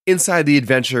Inside the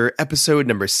Adventure, episode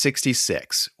number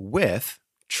 66, with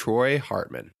Troy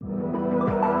Hartman.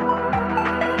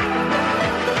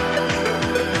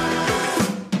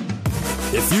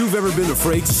 If you've ever been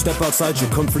afraid to step outside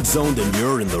your comfort zone, then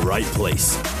you're in the right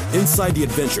place. Inside the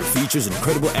Adventure features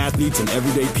incredible athletes and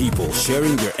everyday people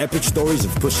sharing their epic stories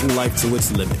of pushing life to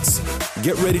its limits.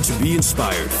 Get ready to be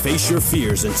inspired, face your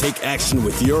fears, and take action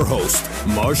with your host,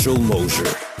 Marshall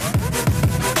Mosier.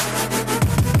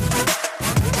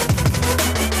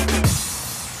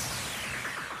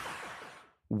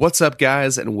 What's up,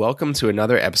 guys, and welcome to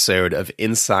another episode of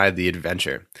Inside the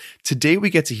Adventure. Today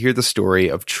we get to hear the story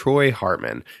of Troy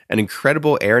Hartman, an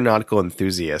incredible aeronautical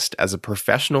enthusiast as a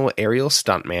professional aerial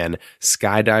stuntman,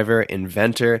 skydiver,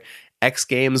 inventor, X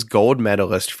Games gold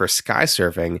medalist for sky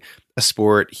surfing, a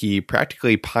sport he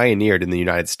practically pioneered in the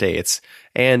United States,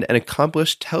 and an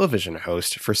accomplished television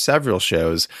host for several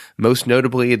shows, most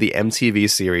notably the MTV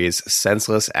series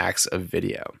Senseless Acts of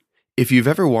Video. If you've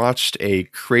ever watched a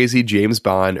crazy James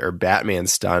Bond or Batman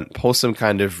stunt pull some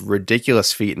kind of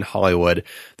ridiculous feat in Hollywood,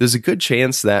 there's a good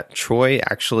chance that Troy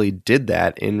actually did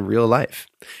that in real life.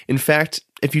 In fact,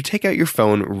 if you take out your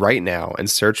phone right now and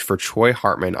search for Troy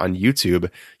Hartman on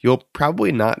YouTube, you'll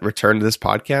probably not return to this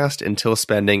podcast until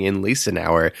spending at least an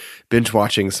hour binge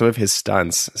watching some of his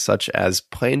stunts, such as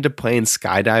plane-to-plane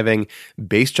skydiving,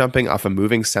 base jumping off a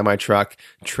moving semi-truck,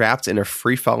 trapped in a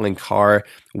free-falling car,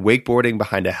 wakeboarding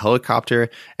behind a helicopter,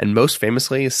 and most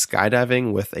famously,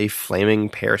 skydiving with a flaming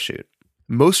parachute.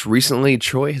 Most recently,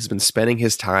 Troy has been spending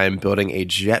his time building a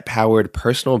jet-powered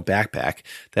personal backpack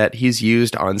that he's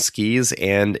used on skis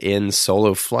and in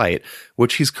solo flight,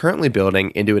 which he's currently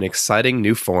building into an exciting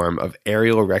new form of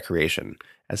aerial recreation,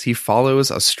 as he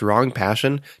follows a strong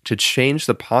passion to change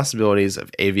the possibilities of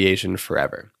aviation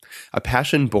forever, a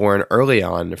passion born early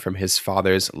on from his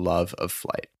father's love of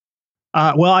flight.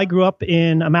 Well, I grew up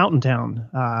in a mountain town,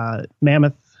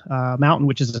 Mammoth Mountain,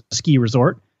 which is a ski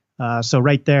resort. So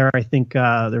right there, I think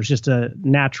there's just a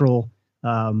natural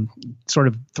sort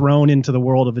of thrown into the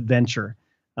world of adventure.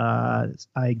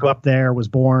 I grew up there, was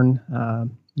born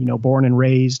and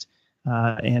raised,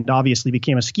 and obviously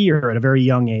became a skier at a very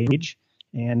young age,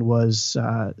 and was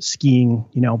skiing,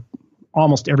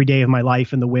 almost every day of my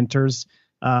life in the winters.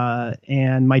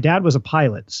 And my dad was a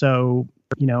pilot, so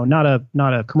not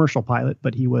a commercial pilot,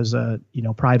 but he was a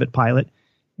private pilot.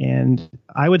 And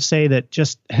I would say that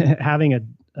just having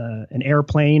an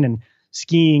airplane and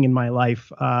skiing in my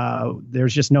life,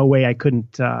 there's just no way I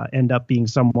couldn't end up being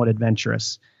somewhat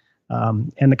adventurous.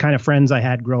 And the kind of friends I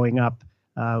had growing up,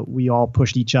 we all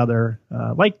pushed each other,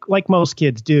 like most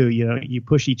kids do. You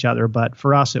push each other, but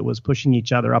for us, it was pushing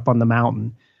each other up on the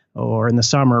mountain, or in the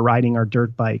summer riding our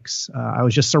dirt bikes. I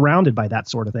was just surrounded by that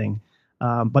sort of thing.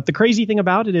 But the crazy thing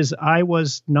about it is I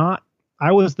was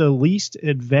the least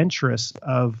adventurous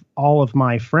of all of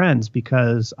my friends,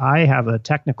 because I have a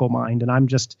technical mind, and I'm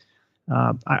just,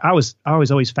 I was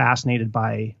always fascinated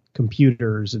by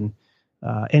computers and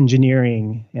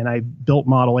engineering, and I built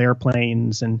model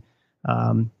airplanes, and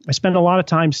I spent a lot of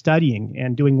time studying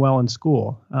and doing well in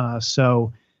school.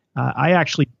 So I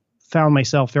actually found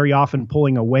myself very often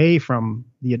pulling away from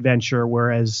the adventure,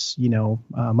 whereas,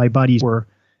 my buddies were,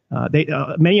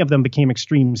 many of them became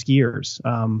extreme skiers,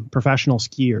 professional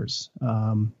skiers,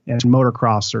 and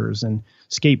motocrossers and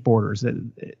skateboarders.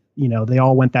 That they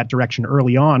all went that direction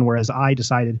early on, whereas I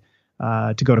decided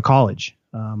to go to college.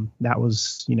 That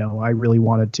was, I really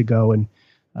wanted to go and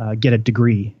get a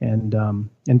degree and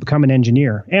become an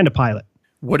engineer and a pilot.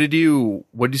 What did you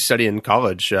study in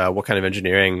college? What kind of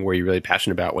engineering were you really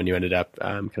passionate about when you ended up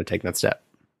kind of taking that step?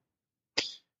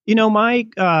 My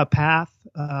path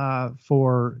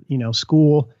for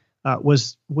school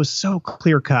was so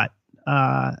clear cut.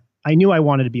 I knew I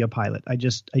wanted to be a pilot. I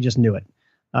just knew it,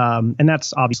 and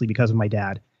that's obviously because of my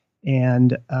dad.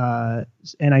 And I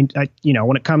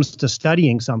when it comes to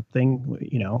studying something,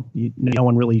 no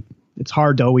one really. It's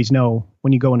hard to always know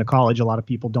when you go into college. A lot of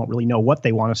people don't really know what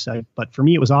they want to study. But for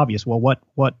me, it was obvious. Well,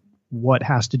 what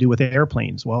has to do with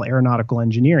airplanes? Well, aeronautical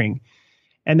engineering.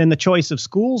 And then the choice of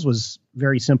schools was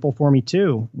very simple for me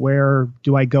too. Where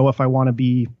do I go if I want to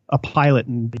be a pilot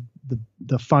and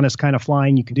the funnest kind of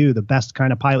flying you can do, the best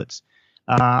kind of pilots?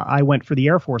 I went for the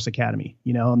Air Force Academy,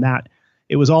 and that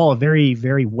it was all a very,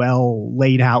 very well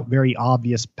laid out, very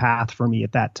obvious path for me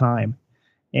at that time.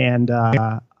 And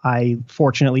I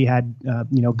fortunately had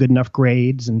good enough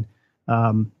grades, and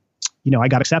I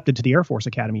got accepted to the Air Force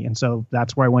Academy, and so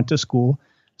that's where I went to school,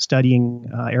 studying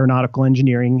aeronautical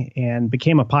engineering, and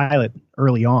became a pilot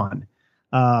early on.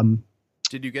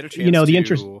 Did you get a chance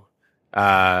to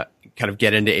kind of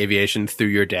get into aviation through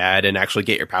your dad and actually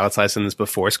get your pilot's license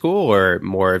before school, or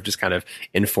more of just kind of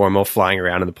informal flying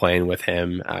around in the plane with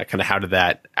him? Kind of how did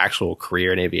that actual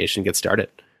career in aviation get started?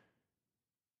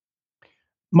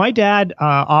 My dad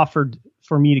offered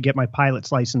for me to get my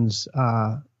pilot's license.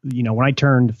 When I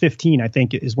turned 15, I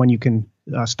think is when you can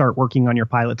start working on your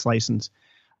pilot's license.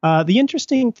 The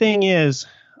interesting thing is,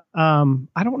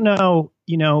 I don't know,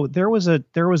 there was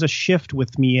a shift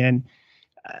with me, and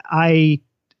I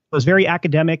was very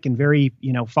academic and very,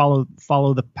 follow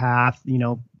the path,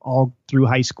 all through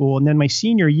high school. And then my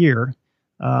senior year,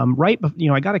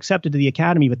 I got accepted to the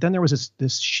academy, but then there was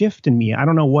this shift in me. I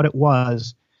don't know what it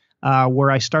was,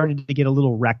 where I started to get a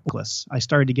little reckless. I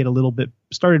started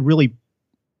really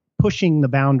pushing the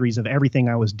boundaries of everything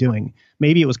I was doing.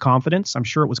 Maybe it was confidence. I'm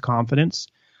sure it was confidence.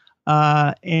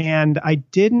 And I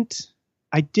didn't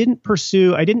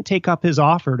take up his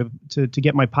offer to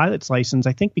get my pilot's license.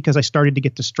 I think because I started to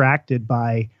get distracted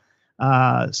by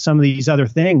some of these other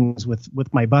things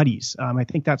with my buddies. I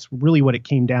think that's really what it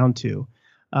came down to.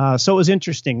 So it was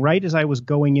interesting, right? As I was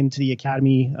going into the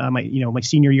academy, my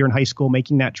senior year in high school,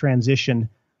 making that transition,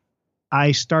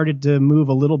 I started to move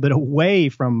a little bit away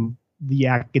from the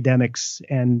academics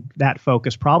and that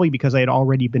focus, probably because I had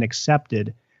already been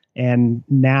accepted. And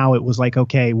now it was like,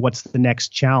 okay, what's the next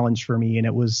challenge for me? And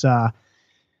it was, to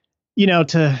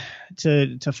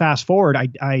fast forward,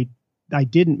 I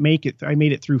didn't make it. I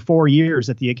made it through 4 years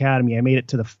at the academy. I made it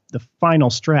to the final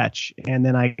stretch, and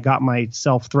then I got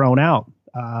myself thrown out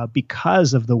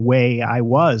because of the way I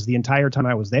was the entire time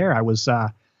I was there. I was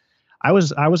a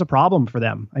problem for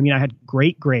them. I mean, I had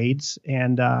great grades,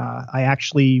 and I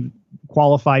actually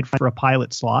qualified for a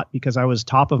pilot slot because I was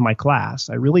top of my class.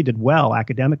 I really did well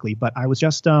academically, but I was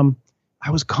just I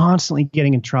was constantly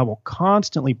getting in trouble,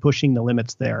 constantly pushing the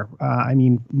limits there. I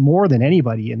mean, more than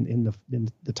anybody in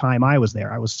the time I was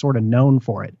there. I was sort of known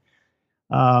for it.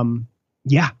 And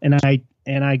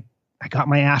I got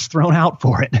my ass thrown out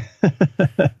for it.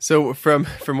 So from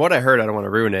what I heard, I don't want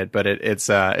to ruin it, but it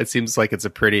seems like it's a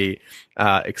pretty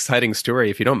exciting story.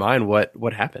 If you don't mind,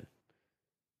 what happened?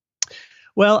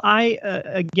 Well,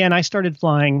 I started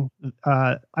flying.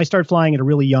 I started flying at a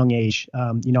really young age.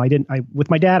 With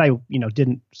my dad, I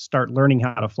didn't start learning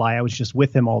how to fly. I was just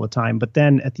with him all the time. But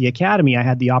then at the academy, I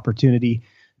had the opportunity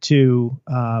to,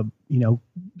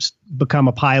 become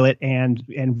a pilot, and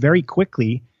very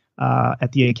quickly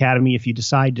at the academy, if you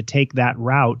decide to take that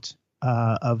route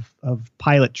of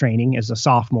pilot training as a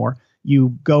sophomore, you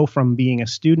go from being a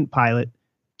student pilot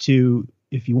to,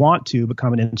 if you want to,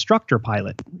 become an instructor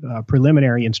pilot,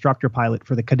 preliminary instructor pilot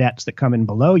for the cadets that come in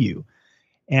below you.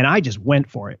 And I just went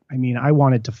for it. I mean, I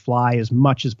wanted to fly as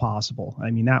much as possible.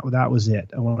 I mean, that was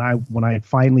it. And when I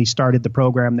finally started the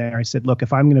program there, I said, look,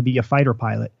 if I'm going to be a fighter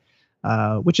pilot,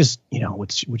 which is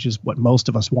what most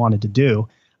of us wanted to do,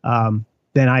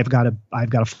 then I've got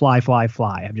to fly.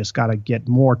 I've just got to get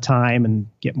more time and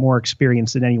get more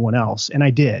experience than anyone else. And I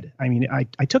did. I mean,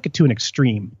 I took it to an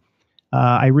extreme.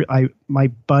 My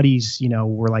buddies,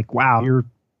 were like, wow,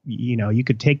 you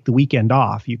could take the weekend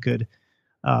off. You could,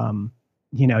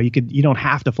 you don't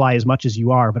have to fly as much as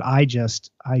you are, but I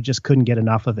just couldn't get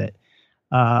enough of it.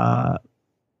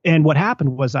 And what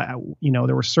happened was, there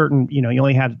were certain, you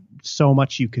only had so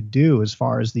much you could do as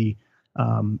far as the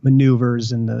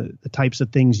maneuvers and the types of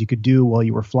things you could do while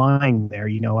you were flying there.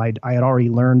 I had already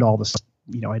learned all this,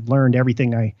 I'd learned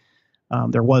everything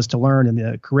there was to learn in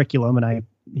the curriculum, and I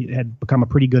had become a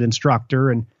pretty good instructor.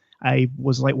 And I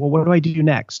was like, well, what do I do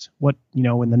next? What,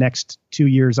 in the next 2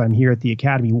 years I'm here at the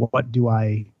academy, what do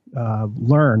I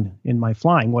learn in my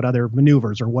flying? What other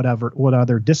maneuvers or what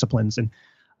other disciplines? And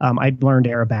I'd learned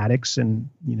aerobatics, and,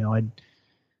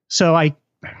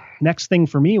 next thing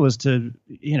for me was to,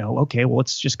 okay, well,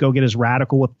 let's just go get as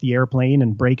radical with the airplane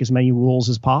and break as many rules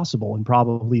as possible. And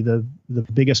probably the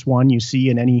biggest one you see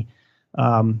in any,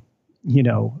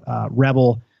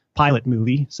 rebel pilot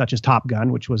movie, such as Top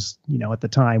Gun, which was, at the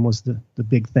time was the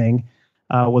big thing,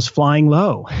 was flying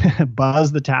low,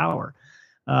 buzz the tower.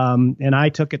 And I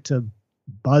took it to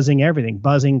buzzing everything,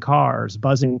 buzzing cars,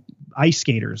 buzzing ice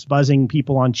skaters, buzzing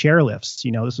people on chairlifts.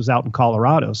 This was out in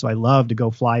Colorado, so I loved to go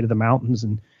fly to the mountains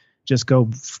and just go,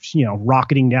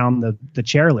 rocketing down the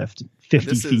chairlift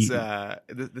 50 feet.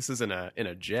 This is in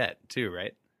a jet too,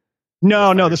 right?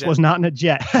 No, this was not in a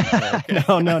jet.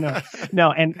 Oh, okay.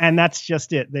 No. And that's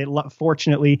just it.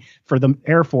 Fortunately for the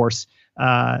Air Force,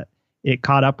 it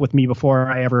caught up with me before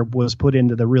I ever was put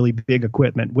into the really big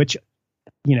equipment, which,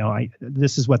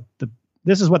 this is what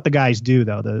the guys do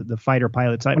though. The fighter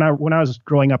pilots. When I was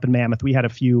growing up in Mammoth, we had a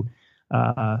few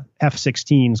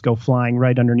F-16s go flying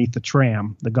right underneath the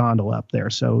tram, the gondola up there.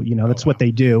 So, that's what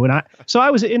they do. And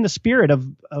I was in the spirit of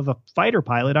a fighter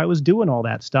pilot. I was doing all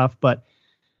that stuff, but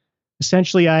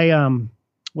essentially I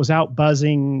was out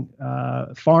buzzing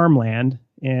farmland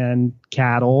and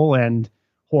cattle and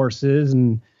horses,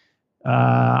 and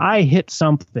I hit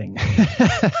something.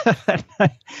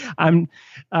 I'm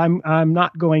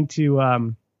not going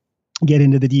to get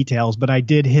into the details, but I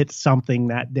did hit something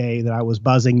that day that I was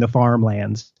buzzing the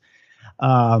farmlands.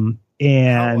 And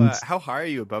how high are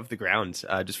you above the ground?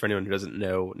 Just for anyone who doesn't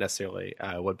know necessarily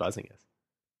what buzzing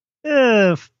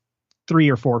is. 3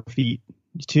 or 4 feet,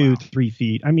 3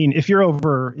 feet. I mean, if you're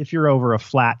over a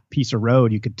flat piece of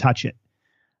road, you could touch it.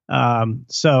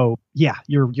 So yeah,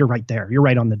 you're right there. You're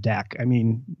right on the deck. I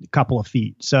mean, a couple of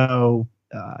feet. So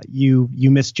you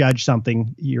misjudge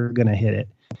something, you're going to hit it.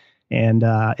 And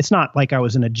it's not like I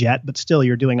was in a jet, but still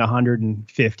you're doing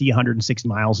 150, 160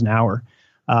 miles an hour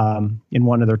in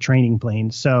one of their training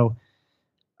planes. So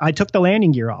I took the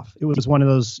landing gear off. It was one of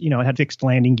those, it had fixed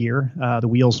landing gear. The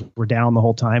wheels were down the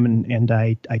whole time. And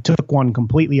I took one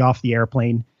completely off the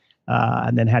airplane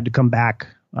and then had to come back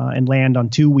and land on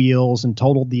 2 wheels and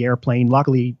totaled the airplane.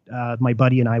 Luckily, my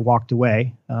buddy and I walked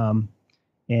away.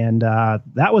 And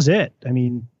that was it. I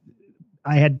mean,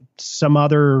 I had some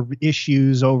other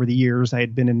issues over the years I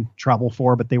had been in trouble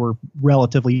for, but they were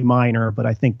relatively minor. But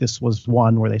I think this was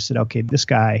one where they said, okay, this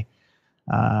guy,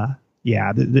 I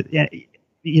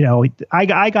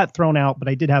got thrown out, but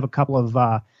I did have a couple of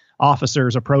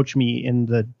officers approach me in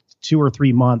the 2 or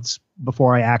 3 months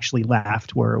before I actually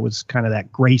left, where it was kind of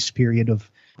that grace period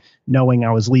of knowing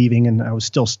I was leaving and I was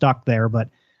still stuck there. But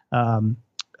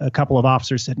a couple of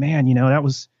officers said, man, that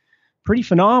was pretty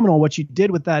phenomenal what you did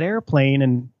with that airplane.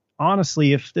 And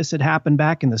honestly, if this had happened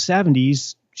back in the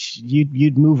 70s,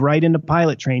 you'd move right into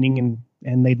pilot training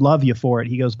and they'd love you for it.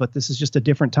 He goes, but this is just a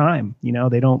different time.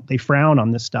 They frown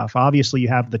on this stuff. Obviously you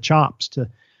have the chops to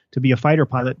be a fighter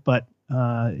pilot, but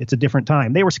it's a different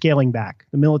time. They were scaling back.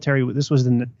 The military, this was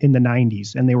in the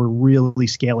 90s, and they were really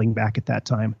scaling back at that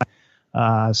time.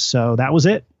 So that was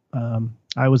it.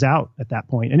 I was out at that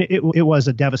point, and it was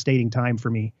a devastating time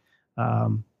for me.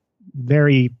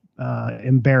 Very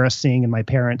embarrassing, and my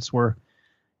parents were,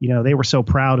 they were so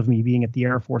proud of me being at the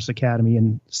Air Force Academy,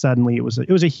 and suddenly it was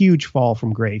a huge fall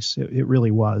from grace. It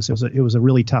really was. It was a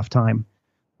really tough time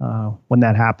when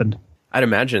that happened. I'd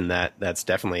imagine that that's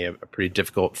definitely a pretty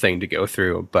difficult thing to go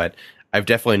through, but I've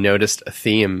definitely noticed a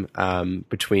theme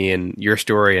between your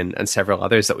story and several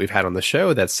others that we've had on the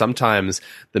show, that sometimes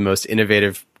the most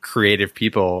innovative, creative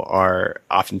people are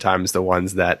oftentimes the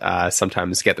ones that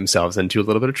sometimes get themselves into a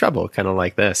little bit of trouble, kind of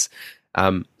like this.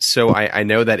 So I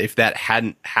know that if that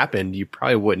hadn't happened, you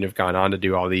probably wouldn't have gone on to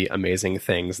do all the amazing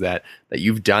things that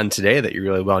you've done today that you're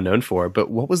really well known for. But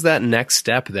what was that next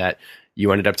step that you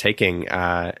ended up taking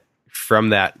from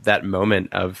that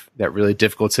moment of that really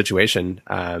difficult situation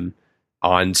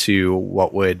onto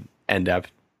what would end up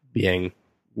being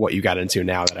what you got into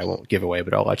now, that I won't give away,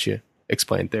 but I'll let you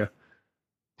explain through?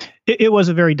 It was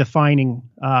a very defining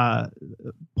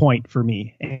point for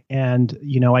me. And,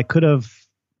 I could have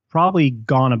probably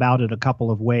gone about it a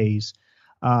couple of ways.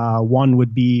 One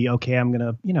would be, okay, I'm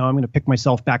going to pick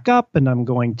myself back up, and I'm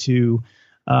going to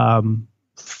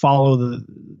follow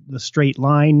the straight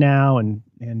line now and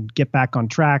get back on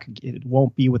track. It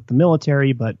won't be with the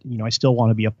military, but I still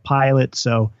want to be a pilot.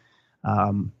 So,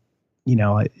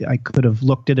 I could have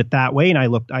looked at it that way. And I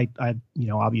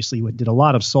obviously did a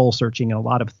lot of soul searching and a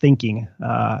lot of thinking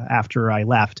after I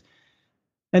left.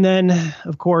 And then,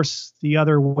 of course, the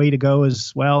other way to go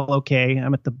is, well, okay,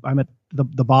 I'm at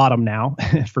the bottom now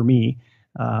for me.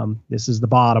 This is the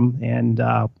bottom, and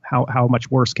how much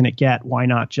worse can it get? Why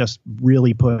not just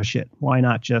really push it? Why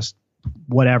not just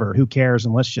whatever? Who cares?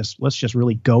 And let's just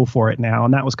really go for it now.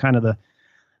 And that was kind of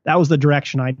the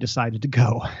direction I decided to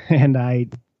go. And I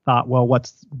thought, well,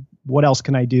 what else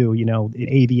can I do?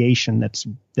 Aviation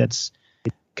that's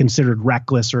considered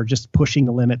reckless or just pushing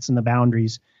the limits and the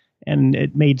boundaries. And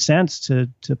it made sense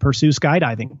to pursue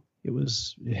skydiving. It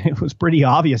was pretty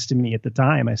obvious to me at the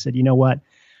time. I said, you know what?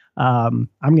 I'm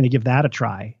going to give that a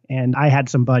try. And I had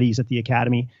some buddies at the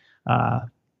academy.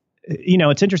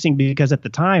 It's interesting because at the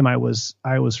time I was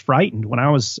frightened when I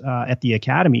was at the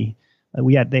academy.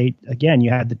 You had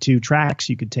the 2 tracks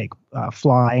you could take,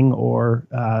 flying or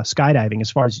skydiving. As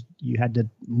far as you had to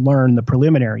learn the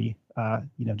preliminary,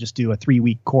 just do a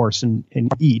 3-week course in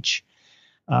each,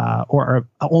 or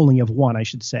only of one, I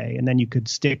should say. And then you could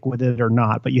stick with it or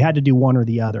not, but you had to do one or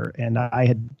the other. And I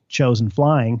had chosen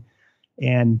flying.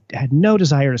 and had no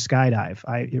desire to skydive.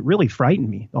 It really frightened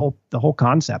me. The whole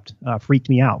concept freaked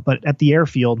me out. But at the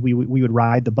airfield, we would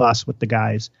ride the bus with the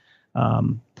guys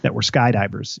that were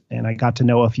skydivers, and I got to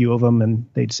know a few of them, and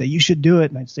they'd say, "You should do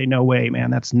it," and I'd say, "No way,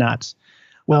 man, that's nuts."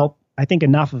 Well, I think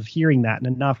enough of hearing that and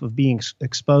enough of being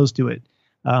exposed to it,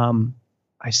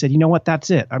 I said, you know what, that's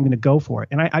it. I'm going to go for it.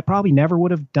 And I probably never would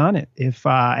have done it if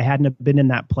I hadn't have been in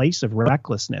that place of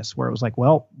recklessness where it was like,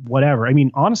 well, whatever. I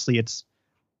mean, honestly, it's,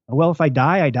 well, if I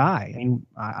die, I die. I mean,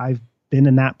 I've been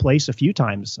in that place a few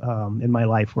times in my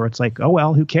life where it's like, oh,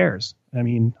 well, who cares? I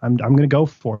mean, I'm going to go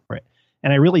for it.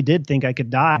 And I really did think I could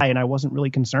die, and I wasn't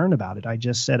really concerned about it. I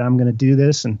just said, I'm going to do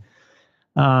this. And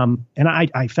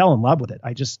I fell in love with it.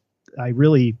 I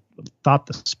really thought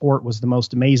the sport was the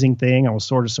most amazing thing. I was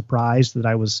sort of surprised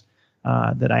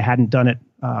that I hadn't done it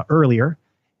earlier.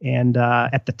 And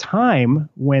at the time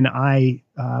when I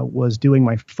was doing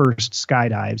my first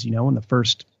skydives, in the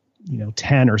first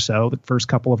 10 or so, the first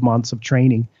couple of months of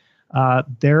training,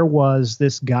 there was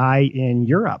this guy in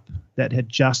Europe that had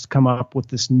just come up with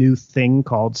this new thing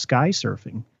called sky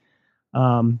surfing.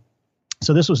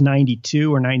 So this was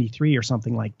 92 or 93 or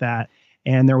something like that.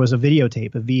 And there was a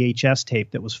videotape, a VHS tape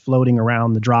that was floating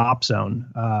around the drop zone,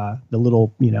 the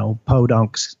little,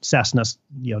 podunk Cessna,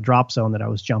 drop zone that I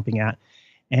was jumping at.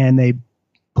 And they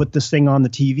put this thing on the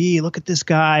TV. Look at this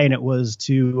guy. And it was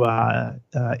to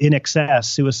In Excess,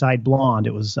 Suicide Blonde.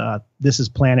 It was This is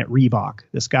Planet Reebok.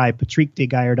 This guy, Patrick de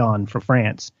Gaillardon from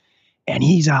France. And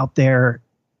he's out there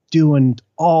doing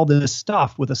all this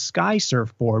stuff with a sky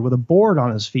surfboard with a board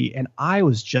on his feet. And I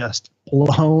was just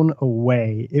blown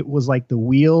away. It was like the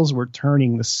wheels were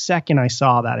turning. The second I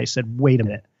saw that, I said, wait a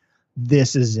minute,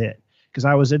 this is it. Because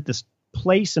I was at this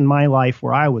place in my life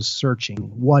where I was searching.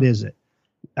 What is it?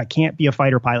 I can't be a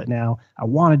fighter pilot now. I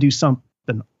want to do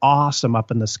something awesome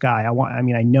up in the sky.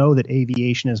 I know that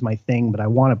aviation is my thing, but I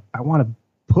want to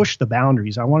push the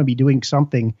boundaries. I want to be doing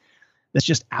something that's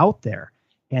just out there.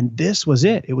 And this was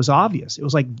it. It was obvious. It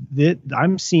was like,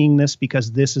 I'm seeing this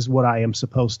because this is what I am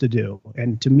supposed to do.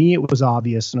 And to me, it was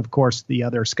obvious. And of course, the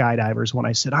other skydivers, when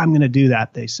I said, I'm going to do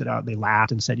that, they said, they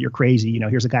laughed and said, you're crazy.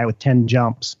 Here's a guy with 10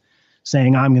 jumps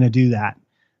saying, I'm going to do that.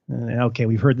 Okay,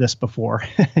 we've heard this before,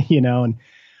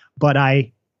 but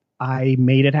I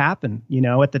made it happen.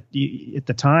 At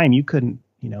the time, you couldn't,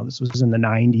 this was in the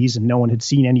 90s and no one had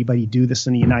seen anybody do this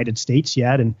in the United States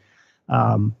yet. And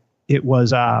it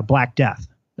was Black Death.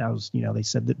 That was, they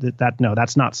said that no,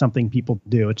 that's not something people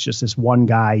do. It's just this one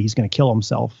guy, he's going to kill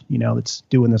himself, that's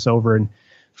doing this over in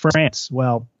France.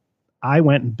 Well, I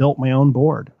went and built my own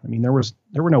board. I mean, there were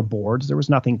no boards. There was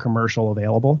nothing commercial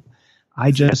available. I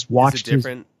just watched. Is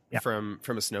it different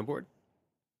from a snowboard?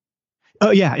 Oh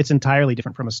yeah, it's entirely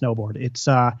different from a snowboard. It's,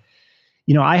 I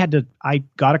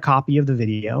got a copy of the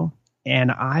video.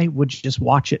 And I would just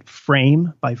watch it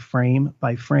frame by frame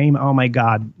by frame. Oh my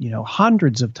God,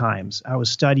 hundreds of times. I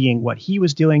was studying what he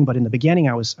was doing, but in the beginning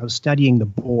I was studying the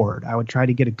board. I would try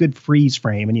to get a good freeze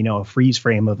frame, and a freeze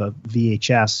frame of a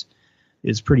VHS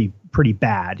is pretty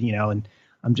bad, and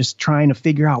I'm just trying to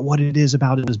figure out what it is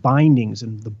about his bindings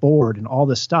and the board and all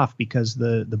this stuff, because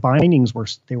the bindings were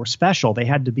special. They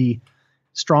had to be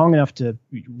strong enough to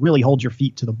really hold your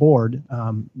feet to the board,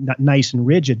 not nice and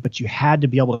rigid, but you had to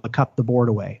be able to cut the board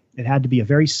away. It had to be a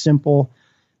very simple,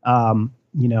 handle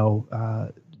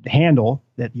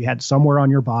that you had somewhere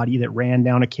on your body that ran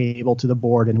down a cable to the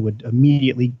board and would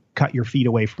immediately cut your feet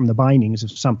away from the bindings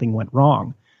if something went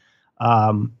wrong,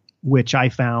 which I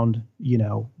found,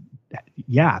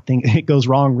 it goes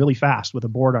wrong really fast with a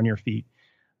board on your feet.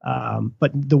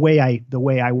 But the way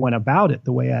I went about it,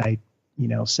 the way I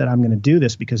said I'm going to do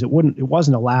this, because it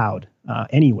wasn't allowed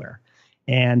anywhere.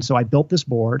 And so I built this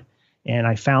board and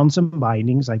I found some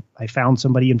bindings. I found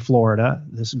somebody in Florida,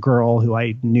 this girl who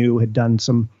I knew had done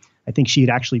I think she had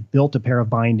actually built a pair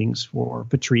of bindings for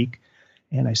Patrick.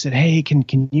 And I said, hey,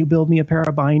 can you build me a pair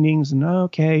of bindings? And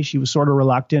okay, she was sort of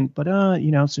reluctant, but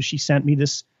so she sent me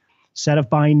this set of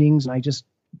bindings, and I just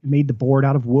made the board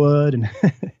out of wood and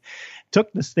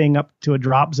took this thing up to a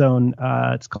drop zone.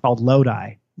 It's called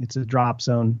Lodi. It's a drop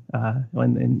zone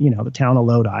in the town of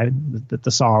Lodi that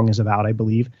the song is about, I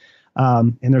believe.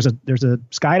 And there's a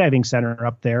skydiving center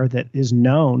up there that is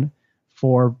known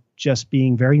for just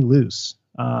being very loose.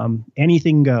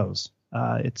 Anything goes.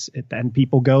 And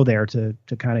people go there to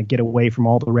kind of get away from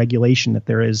all the regulation that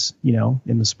there is,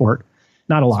 in the sport.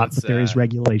 Not a lot, but there is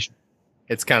regulation.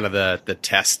 It's kind of the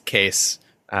test case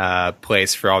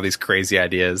place for all these crazy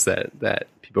ideas that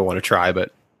people want to try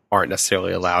but aren't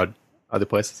necessarily allowed other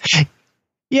places.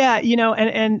 Yeah,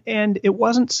 and it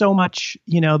wasn't so much,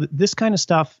 this kind of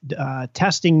stuff,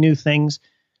 testing new things.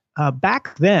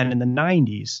 Back then in the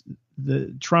 90s,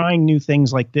 the trying new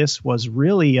things like this was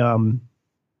really,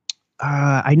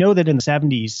 I know that in the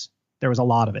 70s, there was a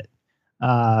lot of it.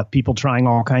 People trying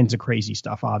all kinds of crazy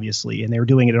stuff, obviously, and they were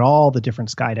doing it at all the different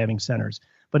skydiving centers.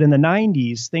 But in the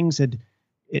 90s,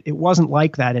 it wasn't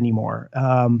like that anymore.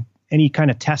 Any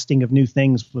kind of testing of new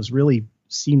things was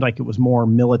seemed like it was more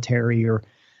military or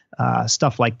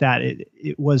stuff like that.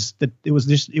 It was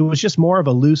just more of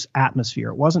a loose atmosphere.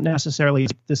 It wasn't necessarily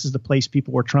this is the place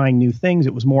people were trying new things.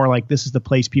 It was more like this is the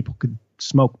place people could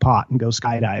smoke pot and go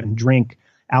skydive and drink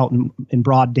out in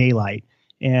broad daylight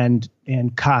and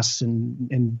cuss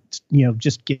and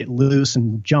just get loose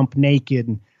and jump naked.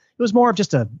 And it was more of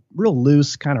just a real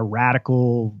loose kind of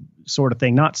radical sort of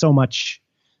thing. Not so much,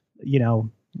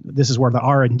 this is where the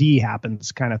R&D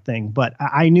happens kind of thing. But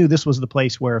I knew this was the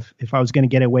place where if I was going to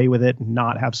get away with it and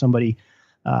not have somebody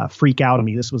freak out on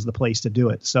me, this was the place to do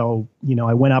it. So,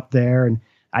 I went up there and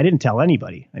I didn't tell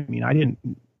anybody. I mean, I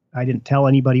didn't tell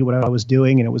anybody what I was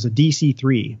doing. And it was a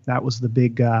DC-3. That was the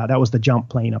big, that was the jump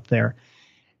plane up there,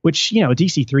 which,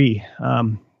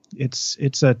 DC-3,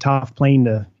 it's a tough plane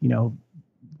to,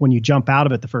 when you jump out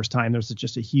of it the first time, there's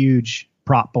just a huge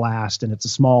prop blast and it's a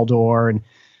small door and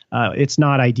it's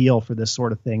not ideal for this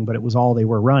sort of thing, but it was all they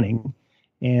were running.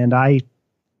 And I,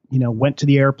 went to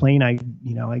the airplane. I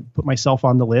put myself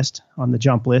on the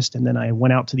jump list. And then I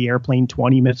went out to the airplane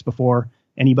 20 minutes before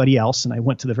anybody else. And I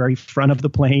went to the very front of the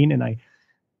plane and I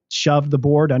shoved the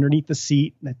board underneath the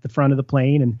seat at the front of the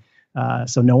plane. And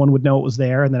so no one would know it was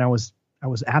there. And then I was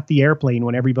at the airplane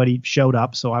when everybody showed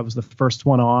up. So I was the first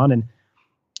one on and,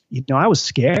 I was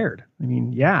scared. I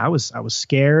mean, yeah, I was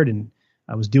scared and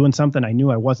I was doing something I knew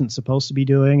I wasn't supposed to be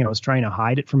doing. I was trying to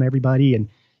hide it from everybody. And,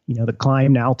 the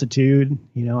climb and altitude,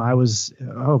 I was,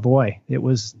 oh boy, it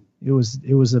was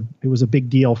a big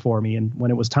deal for me. And when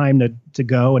it was time to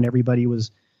go and everybody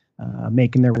was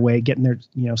making their way, getting their,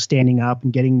 standing up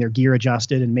and getting their gear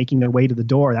adjusted and making their way to the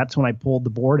door, that's when I pulled the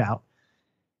board out.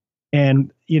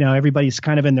 And, everybody's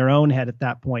kind of in their own head at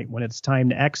that point. When it's time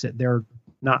to exit, they're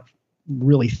not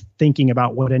really thinking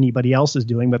about what anybody else is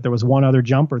doing. But there was one other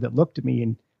jumper that looked at me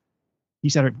and he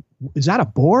said, "Is that a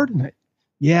board?" And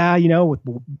yeah, with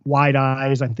wide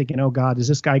eyes, I'm thinking, oh God, is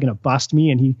this guy going to bust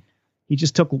me? And he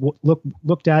just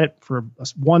looked at it for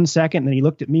 1 second. And then he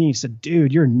looked at me and he said,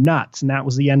 "Dude, you're nuts." And that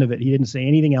was the end of it. He didn't say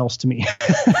anything else to me.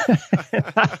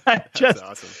 That's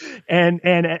awesome. And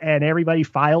everybody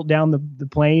filed down the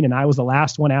plane and I was the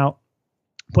last one out.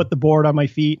 Put the board on my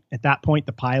feet. At that point,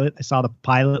 I saw the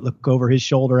pilot look over his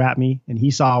shoulder at me and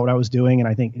he saw what I was doing. And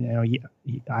I think,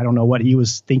 I don't know what he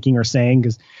was thinking or saying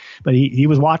but he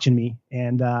was watching me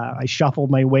and I shuffled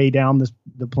my way down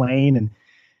the plane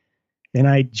and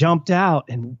I jumped out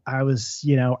and I was,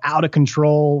 out of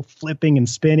control, flipping and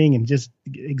spinning and just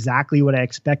exactly what I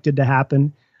expected to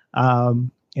happen.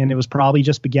 And it was probably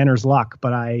just beginner's luck,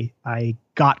 but I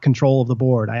got control of the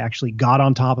board. I actually got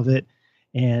on top of it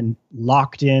and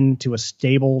locked into a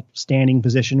stable standing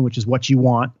position, which is what you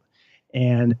want.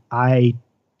 And I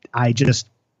just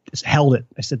held it.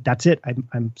 I said, "That's it.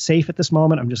 I'm safe at this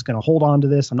moment. I'm just going to hold on to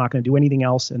this. I'm not going to do anything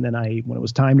else." And then when it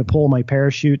was time to pull my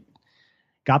parachute,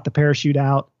 got the parachute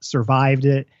out, survived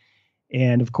it.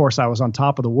 And of course I was on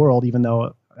top of the world, even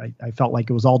though I felt like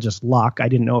it was all just luck. I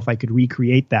didn't know if I could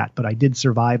recreate that, but I did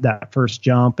survive that first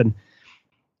jump. And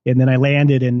then I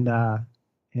landed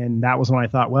and that was when I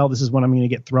thought, well, this is when I'm going to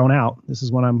get thrown out. This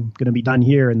is when I'm going to be done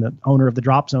here. And the owner of the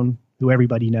drop zone, who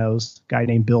everybody knows, a guy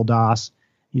named Bill Doss,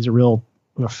 he's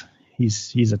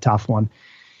he's a tough one.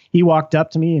 He walked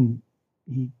up to me and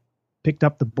he picked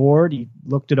up the board. He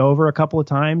looked it over a couple of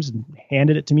times and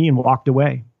handed it to me and walked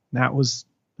away. And that was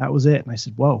it. And I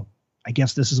said, whoa, I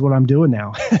guess this is what I'm doing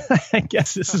now. I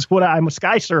guess this is what I'm a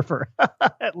sky surfer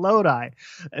at Lodi.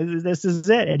 This is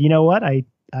it. And you know what?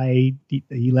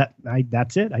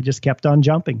 That's it. I just kept on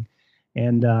jumping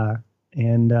and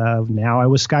now I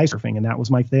was sky surfing and that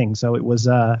was my thing. So it was,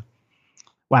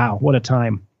 wow, what a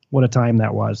time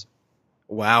that was.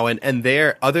 Wow. And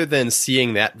there, other than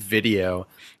seeing that video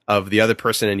of the other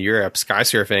person in Europe sky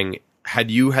surfing,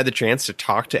 had you had the chance to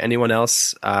talk to anyone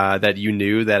else that you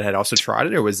knew that had also tried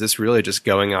it? Or was this really just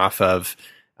going off of,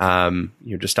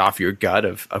 just off your gut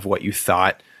of what you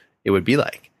thought it would be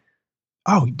like?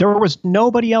 Oh, there was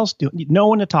nobody else no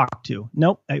one to talk to.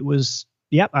 Nope. It was,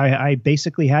 I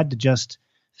basically had to just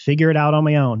figure it out on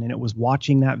my own. And it was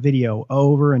watching that video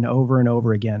over and over and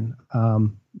over again.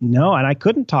 No, and I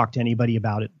couldn't talk to anybody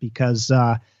about it because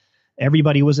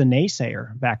everybody was a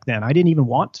naysayer back then. I didn't even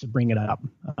want to bring it up.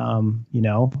 I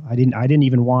didn't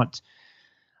even want,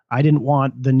 I didn't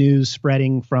want the news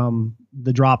spreading from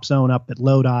the drop zone up at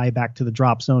Lodi back to the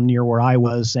drop zone near where I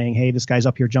was, saying, hey, this guy's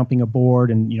up here jumping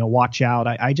aboard and, watch out.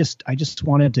 I just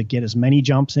wanted to get as many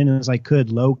jumps in as I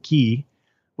could low key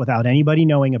without anybody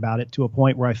knowing about it, to a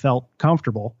point where I felt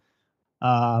comfortable.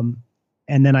 And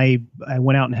then I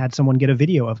went out and had someone get a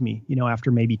video of me,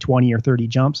 after maybe 20 or 30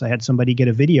 jumps. I had somebody get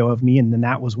a video of me, and then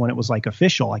that was when it was like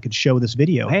official. I could show this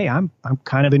video. Hey, I'm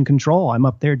kind of in control. I'm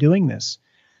up there doing this.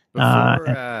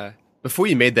 Before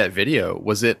you made that video,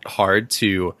 was it hard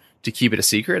to keep it a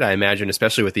secret? I imagine,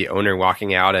 especially with the owner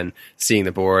walking out and seeing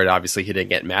the board. Obviously, he didn't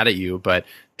get mad at you, but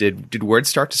did word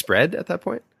start to spread at that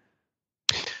point?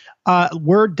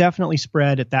 Word definitely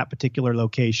spread at that particular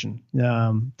location.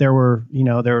 There were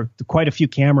quite a few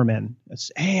cameramen.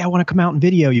 Hey, I want to come out and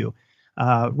video you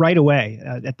right away.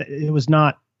 It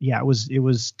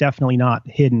was definitely not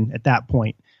hidden at that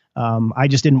point. I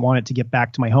just didn't want it to get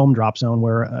back to my home drop zone,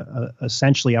 where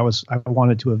essentially I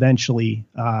wanted to eventually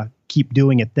keep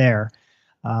doing it there.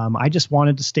 I just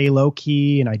wanted to stay low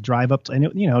key, and I drive up to,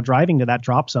 and driving to that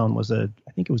drop zone was I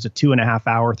think it was a 2.5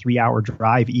 hour, 3 hour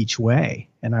drive each way.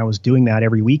 And I was doing that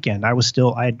every weekend. I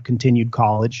had continued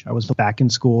college. I was back in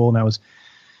school, and I was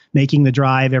making the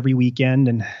drive every weekend.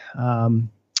 And,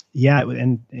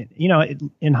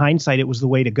 in hindsight, it was the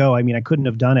way to go. I mean, I couldn't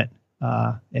have done it,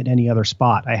 at any other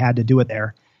spot. I had to do it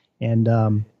there. And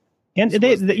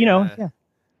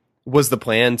was the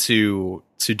plan to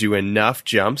do enough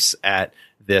jumps at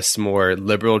this more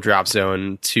liberal drop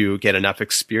zone to get enough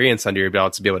experience under your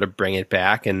belt to be able to bring it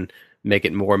back and make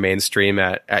it more mainstream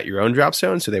at your own drop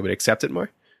zone, so they would accept it more?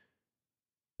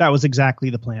 That was exactly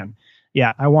the plan.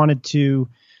 Yeah, I wanted to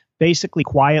basically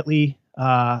quietly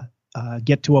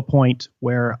get to a point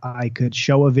where I could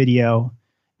show a video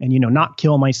and, not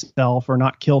kill myself or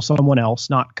not kill someone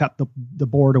else, not cut the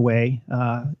board away,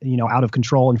 out of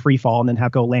control and free fall, and then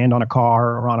have go land on a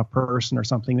car or on a person or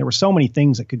something. There were so many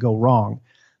things that could go wrong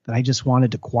that I just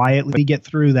wanted to quietly get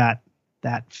through that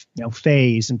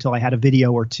phase until I had a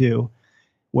video or two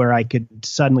where I could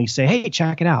suddenly say, hey,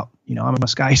 check it out. I'm a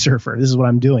sky surfer. This is what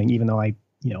I'm doing, even though I,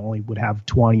 only would have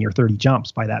 20 or 30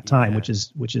 jumps by that time, which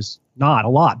is not a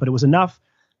lot, but it was enough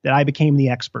that I became the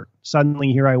expert.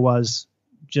 Suddenly here I was,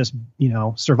 just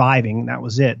surviving. That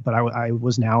was it. But I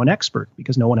was now an expert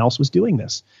because no one else was doing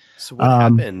this. So what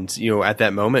happened at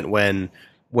that moment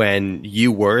when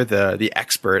you were the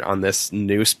expert on this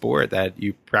new sport that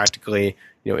you practically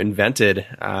invented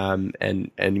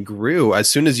and grew? As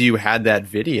soon as you had that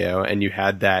video and you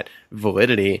had that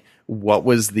validity, what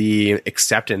was the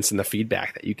acceptance and the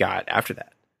feedback that you got after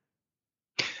that?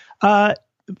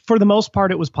 For the most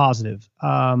part, it was positive.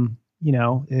 I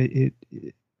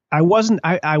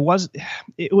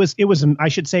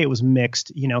should say it was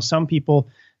mixed. Some people,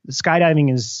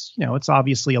 skydiving is, it's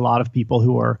obviously a lot of people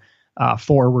who are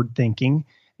forward thinking,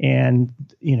 and,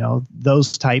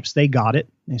 those types, they got it.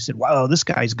 They said, wow, this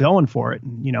guy's going for it.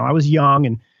 And, I was young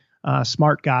and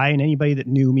smart guy, and anybody that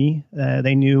knew me,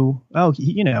 they knew,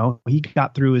 he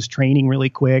got through his training really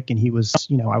quick, and he was,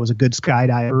 I was a good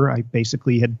skydiver. I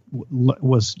basically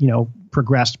was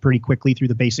progressed pretty quickly through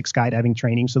the basic skydiving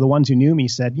training. So the ones who knew me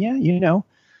said, yeah,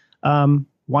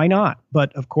 why not?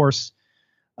 But of course,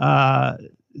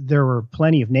 there were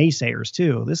plenty of naysayers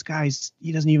too. This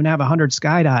he doesn't even have 100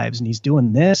 skydives, and he's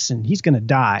doing this, and he's going to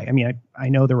die. I mean, I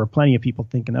know there were plenty of people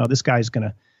thinking, oh, this guy's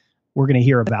we're going to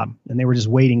hear about him, and they were just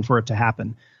waiting for it to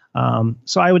happen.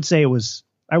 So I would say it was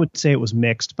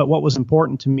mixed, but what was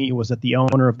important to me was that the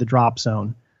owner of the drop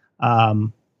zone,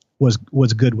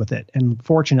 was good with it. And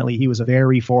fortunately, he was a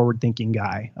very forward-thinking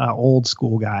guy, old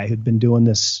school guy who'd been doing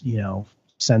this,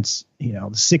 since the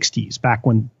 60s, back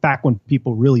when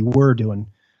people really were doing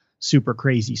super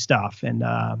crazy stuff. And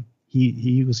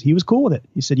he was cool with it.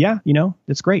 He said, yeah,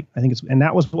 it's great. I think and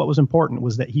that was what was important,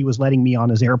 was that he was letting me on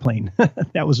his airplane.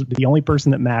 That was the only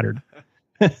person that mattered.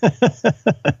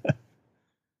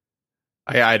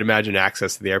 I'd imagine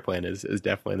access to the airplane is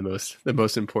definitely the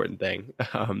most important thing.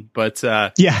 That's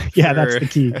the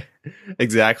key.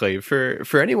 Exactly.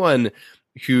 For anyone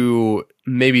who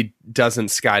maybe doesn't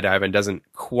skydive and doesn't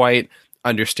quite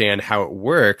understand how it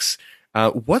works,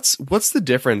 what's the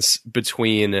difference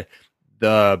between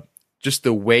the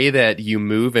way that you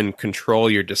move and control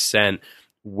your descent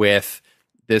with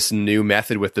this new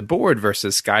method with the board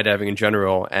versus skydiving in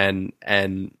general, and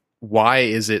why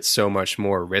is it so much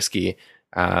more risky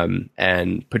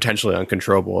and potentially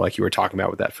uncontrollable, like you were talking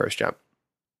about with that first jump?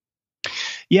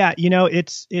 Yeah,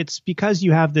 it's because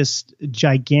you have this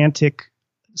gigantic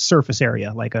surface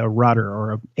area, like a rudder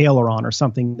or an aileron or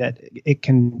something, that it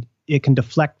can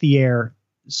deflect the air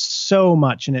so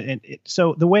much.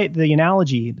 So the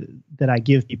analogy that I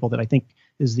give people that I think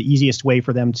is the easiest way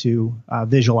for them to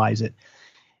visualize it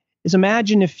is,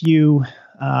 imagine if you,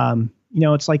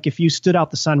 it's like if you stood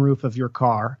out the sunroof of your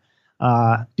car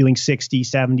doing 60,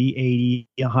 70, 80,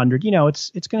 100,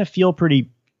 it's going to feel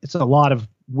it's a lot of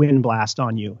wind blast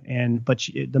on you. But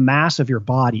the mass of your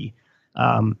body,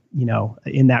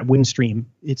 in that wind stream,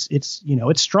 it's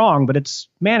strong, but it's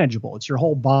manageable. It's your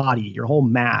whole body, your whole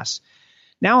mass.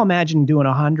 Now imagine doing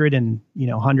 100 and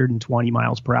 120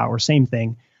 miles per hour, same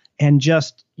thing, and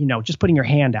just putting your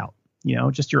hand out,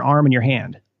 just your arm and your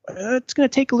hand. It's going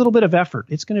to take a little bit of effort.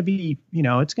 It's going to be,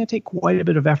 it's going to take quite a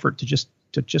bit of effort to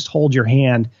just hold your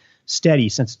hand steady,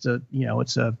 since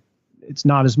it's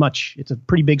not as much. It's a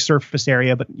pretty big surface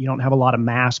area, but you don't have a lot of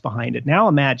mass behind it. Now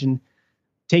imagine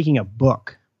taking a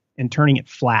book and turning it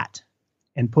flat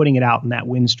and putting it out in that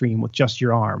wind stream with just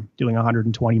your arm doing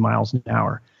 120 miles an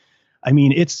hour. I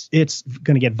mean, it's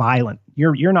going to get violent.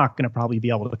 You're not going to probably be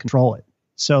able to control it.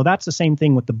 So that's the same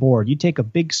thing with the board. You take a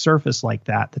big surface like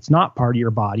that's not part of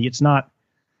your body. It's not,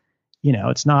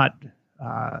 it's not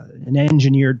an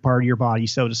engineered part of your body,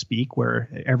 so to speak,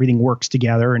 where everything works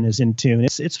together and is in tune.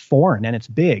 It's foreign, and it's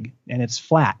big, and it's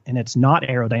flat, and it's not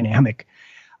aerodynamic.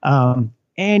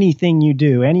 Anything you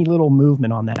do, any little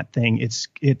movement on that thing, it's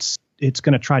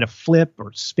going to try to flip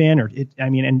or spin,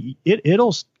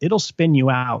 it'll spin you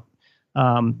out.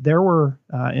 There were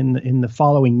in the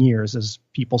following years, as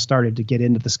people started to get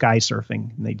into the sky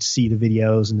surfing, and they'd see the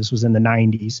videos, and this was in the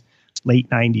 90s, late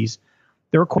 90s,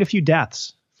 there were quite a few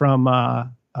deaths from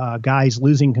guys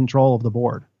losing control of the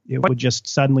board. It would just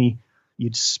suddenly,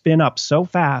 you'd spin up so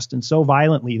fast and so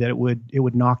violently that it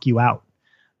would knock you out.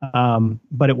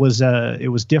 But it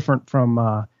was different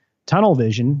from tunnel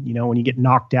vision. When you get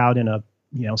knocked out in a,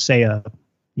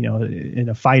 in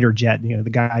a fighter jet, the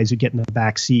guys who get in the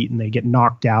back seat and they get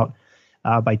knocked out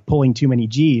by pulling too many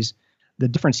G's. The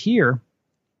difference here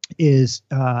is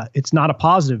it's not a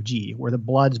positive G where the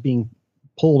blood's being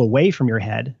pulled away from your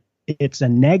head. It's a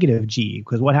negative G,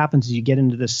 because what happens is you get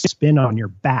into this spin on your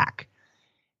back,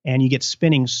 and you get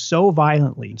spinning so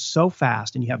violently and so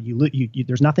fast, and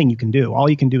there's nothing you can do. All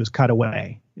you can do is cut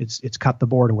away. It's cut the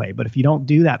board away. But if you don't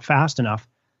do that fast enough,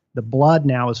 the blood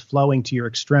now is flowing to your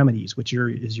extremities, which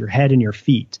is your head and your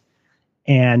feet,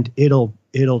 and it's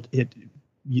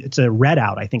a red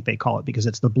out, I think they call it, because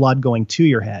it's the blood going to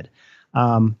your head.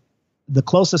 The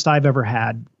closest I've ever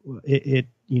had,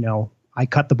 I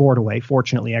cut the board away.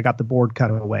 Fortunately, I got the board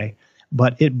cut away,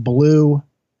 but it blew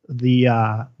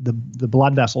the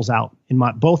blood vessels out in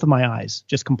both of my eyes,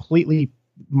 just completely.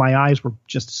 My eyes were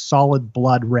just solid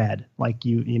blood red, like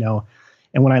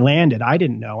and when I landed, I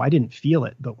didn't feel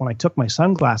it. But when I took my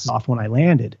sunglasses off when I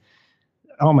landed,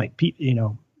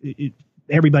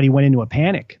 everybody went into a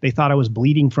panic. They thought I was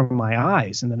bleeding from my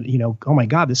eyes, and then, oh my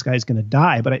God, this guy's going to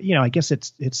die. But I guess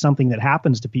it's something that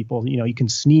happens to people. You can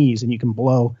sneeze and you can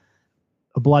blow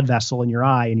a blood vessel in your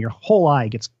eye, and your whole eye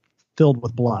gets filled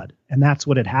with blood. And that's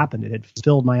what had happened. It had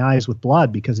filled my eyes with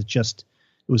blood because it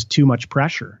was too much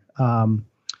pressure.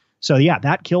 So yeah,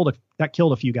 that killed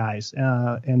a few guys.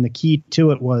 And the key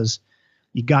to it was,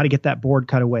 you got to get that board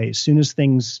cut away as soon as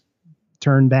things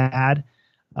turn bad.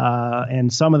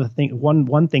 And some of the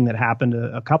one thing that happened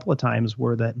a couple of times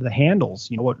were the handles,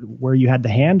 where you had the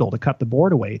handle to cut the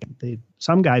board away.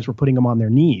 Some guys were putting them on their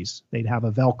knees. They'd have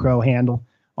a Velcro handle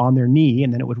on their knee,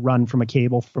 and then it would run from a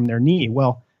cable from their knee.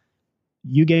 Well,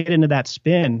 you get into that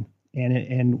spin,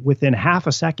 and within half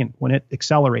a second, when it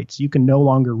accelerates, you can no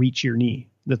longer reach your knee.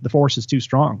 The force is too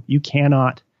strong. You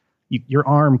cannot, your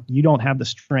arm, you don't have the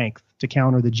strength to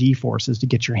counter the G forces to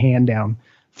get your hand down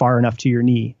far enough to your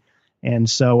knee. And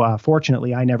so,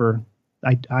 fortunately, I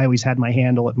always had my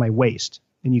handle at my waist,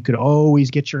 and you could always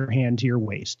get your hand to your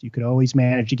waist. You could always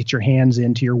manage to get your hands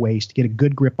into your waist, get a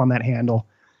good grip on that handle,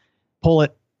 pull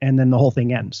it, and then the whole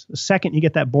thing ends. The second you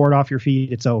get that board off your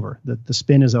feet, it's over. The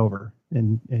spin is over,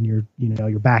 and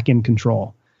you're back in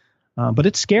control. But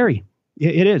it's scary.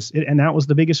 It is. And that was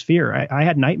the biggest fear. I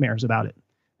had nightmares about it.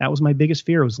 That was my biggest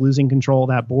fear, was losing control of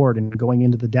that board and going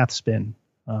into the death spin.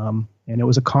 And it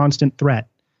was a constant threat.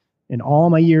 In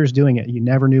all my years doing it, you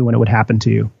never knew when it would happen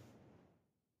to you.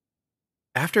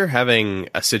 After having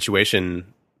a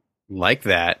situation like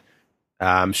that,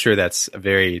 I'm sure that's a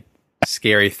very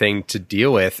scary thing to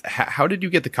deal with. How did you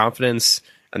get the confidence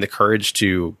and the courage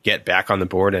to get back on the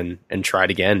board and try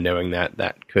it again, knowing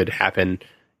that could happen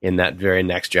in that very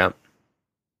next jump?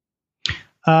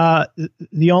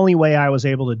 The only way I was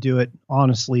able to do it,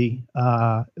 honestly,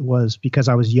 was because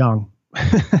I was young.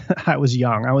 I was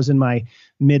young. I was in my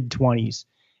mid-20s,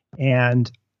 and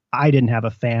I didn't have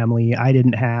a family. I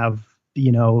didn't have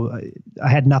I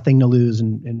had nothing to lose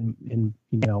in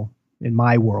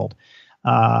my world.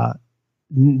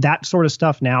 That sort of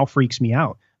stuff now freaks me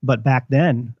out. But back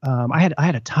then, I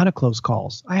had a ton of close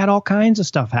calls. I had all kinds of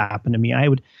stuff happen to me.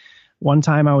 One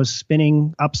time I was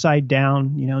spinning upside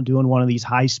down, doing one of these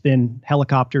high spin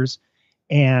helicopters,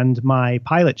 and my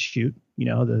pilot chute,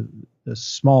 the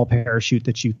small parachute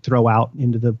that you throw out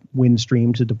into the wind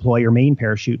stream to deploy your main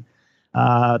parachute.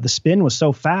 The spin was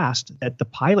so fast that the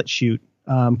pilot chute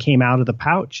came out of the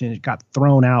pouch and it got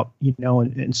thrown out,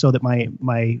 and so that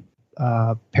my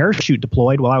parachute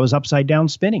deployed while I was upside down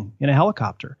spinning in a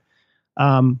helicopter.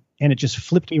 And it just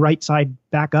flipped me right side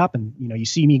back up. And, you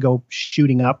see me go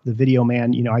shooting up, the video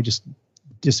man, I just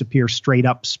disappear straight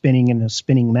up spinning in a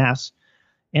spinning mess.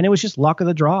 And it was just luck of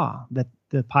the draw that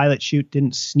the pilot chute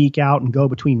didn't sneak out and go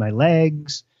between my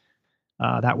legs.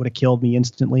 That would have killed me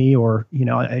instantly. Or,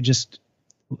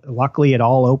 luckily it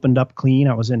all opened up clean.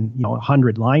 I was in,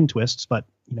 100 line twists, but,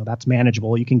 that's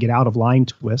manageable. You can get out of line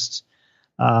twists.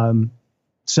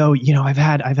 So, I've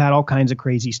had all kinds of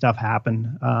crazy stuff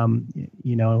happen,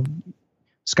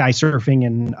 sky surfing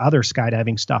and other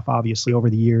skydiving stuff, obviously, over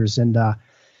the years. And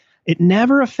it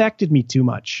never affected me too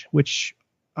much, which,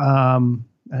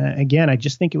 again, I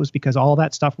just think it was because all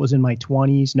that stuff was in my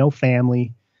 20s, no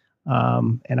family.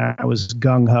 And I was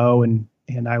gung ho and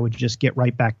I would just get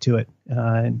right back to it.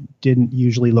 And didn't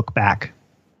usually look back.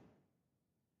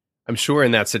 I'm sure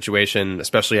in that situation,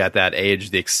 especially at that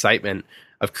age, the excitement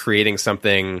of creating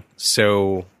something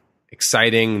so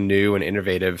exciting, new, and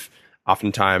innovative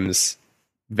oftentimes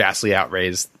vastly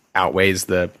outweighs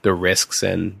the risks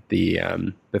and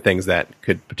the things that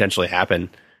could potentially happen.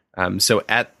 So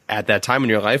at that time in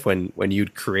your life when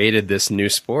you'd created this new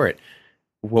sport,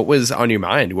 what was on your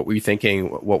mind? What were you thinking?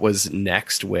 What was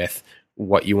next with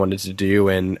what you wanted to do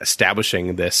in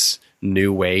establishing this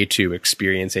new way to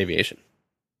experience aviation?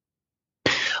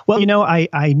 Well,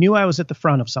 I knew I was at the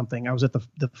front of something. I was at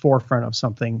the forefront of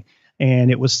something,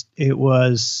 and it was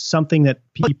something that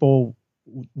people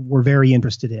were very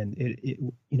interested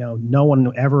in. No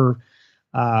one ever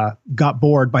got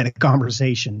bored by the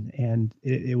conversation, and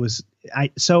there was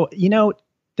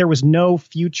no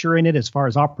future in it as far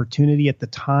as opportunity at the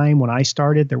time when I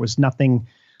started. There was nothing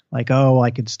like,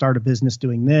 I could start a business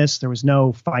doing this. There was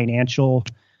no financial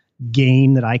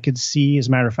gain that I could see. As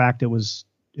a matter of fact, it was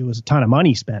a ton of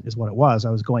money spent is what it was. I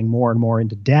was going more and more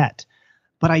into debt,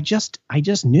 but I just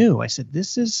knew. I said,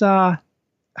 this is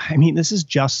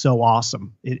just so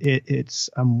awesome.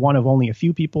 I'm one of only a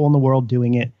few people in the world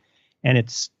doing it. And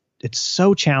it's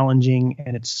so challenging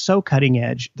and it's so cutting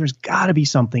edge. There's gotta be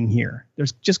something here.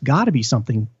 There's just gotta be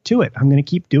something to it. I'm going to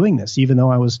keep doing this, even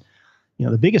though I was,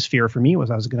 the biggest fear for me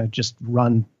was I was going to just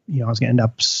run, I was going to end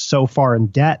up so far in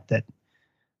debt that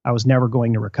I was never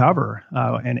going to recover,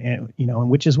 and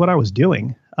which is what I was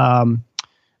doing.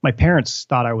 My parents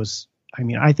thought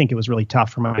I think it was really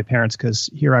tough for my parents because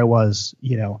here I was,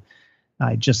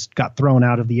 I just got thrown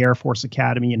out of the Air Force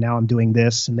Academy and now I'm doing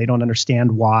this and they don't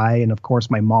understand why. And of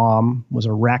course, my mom was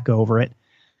a wreck over it.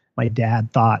 My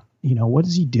dad thought, what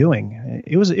is he doing?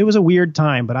 It was a weird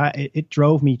time, but it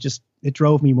drove me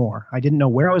more. I didn't know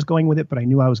where I was going with it, but I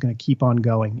knew I was going to keep on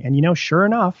going. And, sure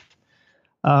enough,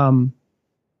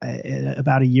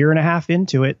 about a year and a half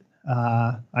into it,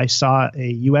 I saw a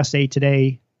USA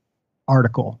Today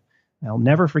article. I'll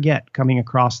never forget coming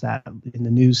across that in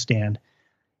the newsstand.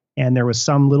 And there was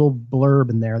some little blurb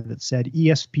in there that said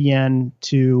ESPN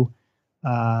to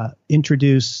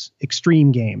introduce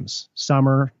extreme games,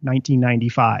 summer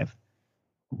 1995.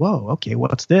 Whoa, okay,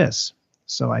 what's this?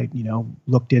 So I,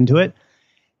 looked into it.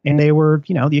 And they were,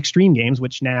 the Extreme Games,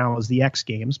 which now is the X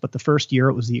Games. But the first year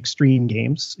it was the Extreme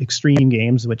Games,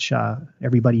 which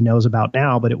everybody knows about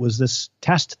now. But it was this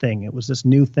test thing. It was this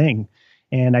new thing.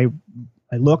 And I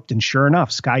looked, and sure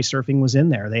enough, sky surfing was in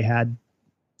there. They had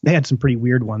some pretty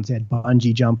weird ones. They had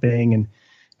bungee jumping and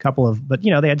a couple of, but, they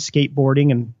had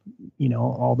skateboarding and,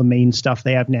 all the main stuff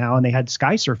they have now. And they had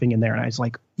sky surfing in there. And I was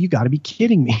like, you got to be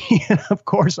kidding me. And of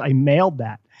course, I mailed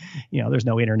that. There's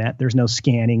no internet. There's no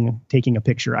scanning, taking a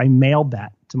picture. I mailed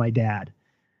that to my dad.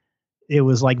 It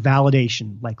was like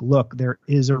validation. Like, look, there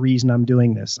is a reason I'm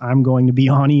doing this. I'm going to be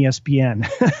on ESPN,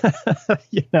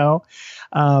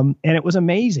 and it was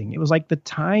amazing. It was like the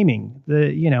timing,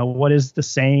 what is the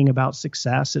saying about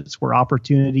success? It's where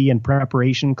opportunity and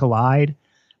preparation collide.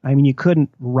 I mean, you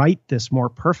couldn't write this more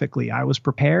perfectly. I was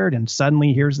prepared, and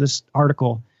suddenly here's this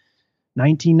article,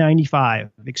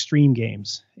 1995 Extreme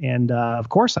Games, and of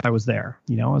course I was there.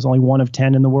 I was only one of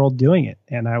 10 in the world doing it,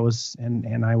 and I was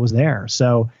there.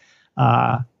 So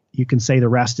you can say the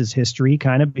rest is history,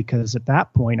 kind of, because at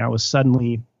that point I was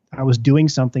suddenly I was doing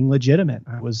something legitimate.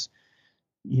 I was,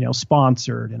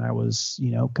 sponsored, and I was,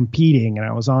 competing, and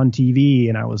I was on TV,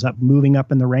 and I was moving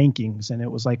up in the rankings. And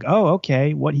it was like, oh,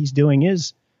 okay, what he's doing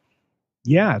is,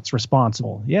 yeah, it's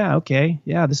responsible. Yeah. Okay.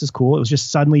 Yeah. This is cool. It was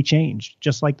just suddenly changed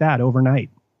just like that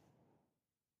overnight.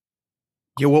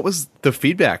 Yeah. What was the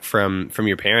feedback from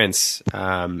your parents,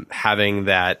 having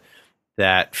that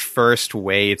first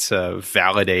way to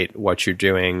validate what you're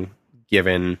doing,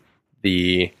 given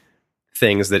the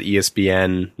things that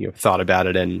ESPN thought about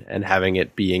it, and having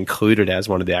it be included as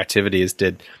one of the activities?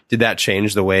 Did that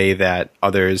change the way that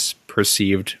others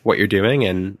perceived what you're doing,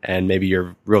 and maybe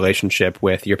your relationship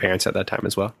with your parents at that time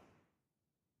as well?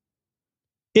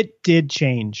 It did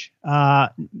change.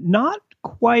 Not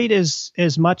quite as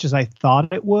much as I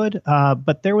thought it would.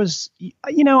 But there was,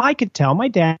 I could tell my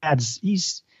dad's,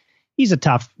 he's a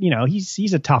tough,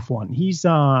 he's a tough one. He's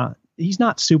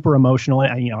not super emotional.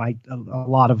 A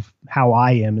lot of how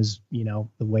I am is, the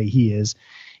way he is.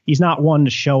 He's not one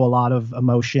to show a lot of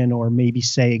emotion or maybe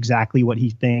say exactly what he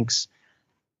thinks.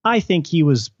 I think he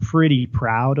was pretty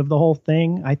proud of the whole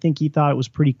thing. I think he thought it was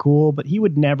pretty cool, but he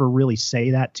would never really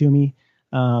say that to me.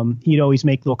 He'd always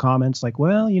make little comments like,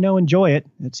 well, enjoy it.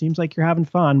 It seems like you're having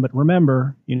fun, but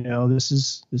remember, this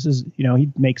is,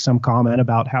 he'd make some comment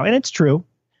about how, and it's true.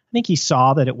 I think he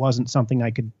saw that it wasn't something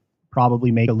I could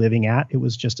probably make a living at. It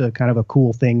was just a kind of a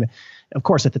cool thing. Of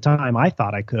course, at the time I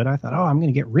thought I could. I thought, oh, I'm going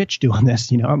to get rich doing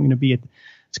this. I'm going to be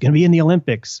it's going to be in the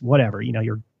Olympics, whatever.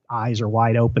 Your eyes are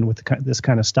wide open with this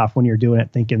kind of stuff when you're doing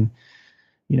it, thinking,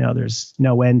 there's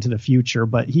no end to the future.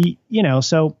 But he,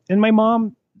 so, and my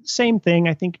mom, same thing.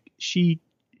 I think she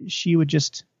would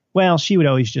she would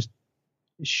always just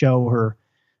show her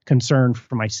concern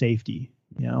for my safety.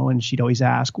 And she'd always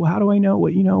ask, well, how do I know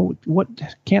what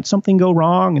can't something go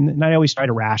wrong? And I always try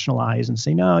to rationalize and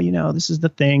say, no, this is the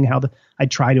thing,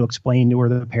 I'd try to explain to her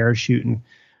the parachute.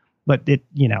 But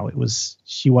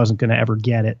she wasn't going to ever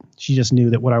get it. She just knew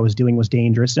that what I was doing was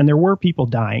dangerous, and there were people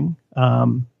dying.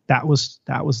 That was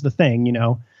the thing,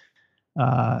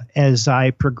 as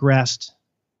I progressed,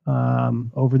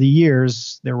 over the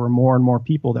years, there were more and more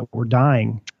people that were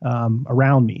dying,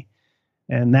 around me.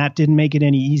 And that didn't make it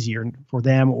any easier for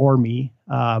them or me.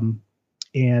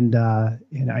 And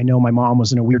I know my mom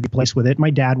was in a weird place with it.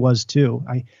 My dad was too.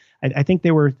 I think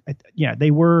they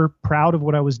were proud of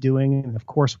what I was doing. And of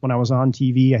course, when I was on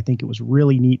TV, I think it was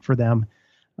really neat for them.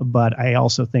 But I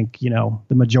also think, the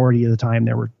majority of the time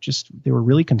they were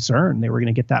really concerned. They were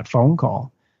going to get that phone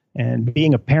call. And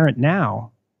being a parent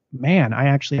now, man, I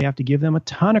actually have to give them a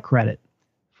ton of credit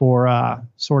for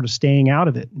sort of staying out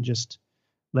of it and just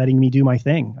letting me do my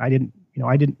thing. I didn't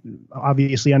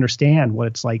obviously understand what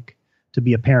it's like to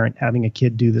be a parent, having a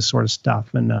kid do this sort of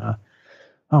stuff. And,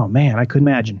 oh man, I couldn't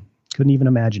even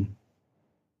imagine.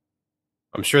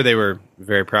 I'm sure they were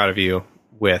very proud of you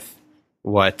with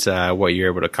what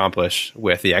you're able to accomplish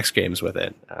with the X Games with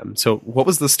it. So what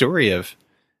was the story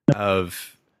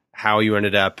of how you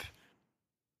ended up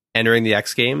entering the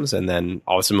X Games and then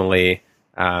ultimately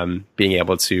being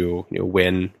able to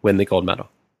win the gold medal?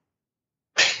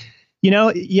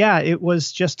 It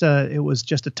was just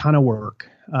a ton of work.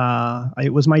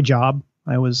 It was my job.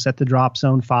 I was at the drop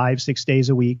zone 5-6 days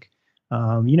a week.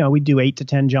 We do 8 to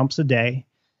 10 jumps a day.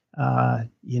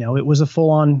 It was a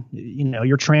full on,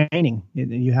 you're training.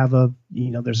 You have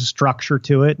there's a structure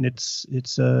to it, and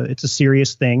it's a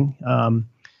serious thing.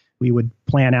 We would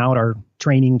plan out our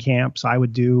training camps. I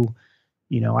would do,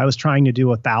 I was trying to do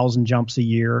 1,000 jumps a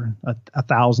year,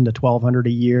 1,000 to 1,200 a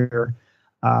year.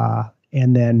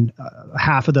 And then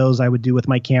half of those I would do with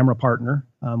my camera partner.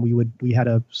 We had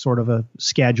a sort of a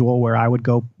schedule where I would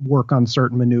go work on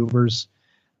certain maneuvers.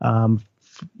 I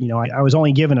was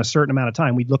only given a certain amount of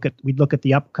time. We'd look at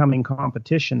the upcoming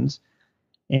competitions,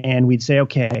 and we'd say,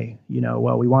 okay, we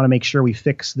want to make sure we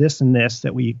fix this and this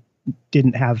that we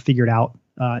didn't have figured out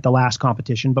at the last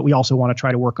competition, but we also want to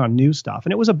try to work on new stuff.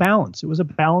 And it was a balance. It was a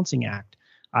balancing act.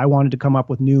 I wanted to come up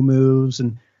with new moves,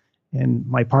 and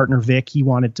my partner Vic, he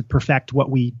wanted to perfect what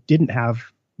we didn't have,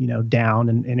 down.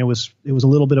 And it was a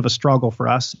little bit of a struggle for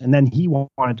us. And then he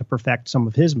wanted to perfect some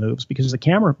of his moves, because the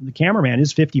cameraman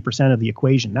is 50% of the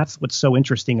equation. That's what's so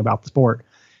interesting about the sport.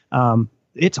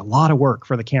 It's a lot of work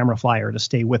for the camera flyer to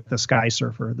stay with the sky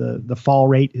surfer. The fall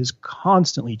rate is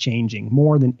constantly changing,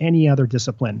 more than any other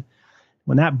discipline.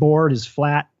 When that board is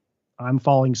flat, I'm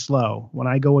falling slow. When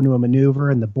I go into a maneuver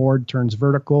and the board turns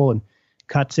vertical and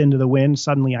cuts into the wind,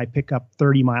 suddenly I pick up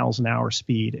 30 miles an hour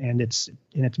speed, and it's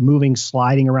moving,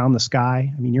 sliding around the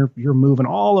sky. I mean, you're moving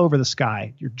all over the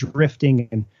sky. You're drifting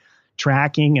and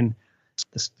tracking, and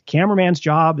The cameraman's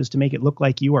job is to make it look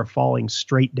like you are falling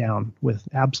straight down with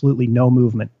absolutely no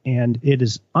movement. And it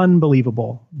is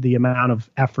unbelievable the amount of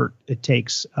effort it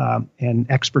takes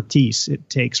and expertise it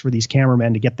takes for these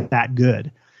cameramen to get that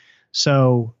good.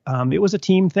 So it was a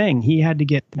team thing. He had to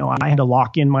get, I had to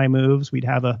lock in my moves. We'd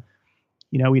have a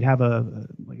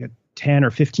 10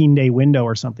 or 15 day window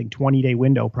or something, 20-day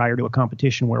window prior to a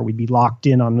competition where we'd be locked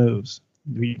in on moves.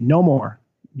 No more.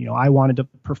 I wanted to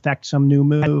perfect some new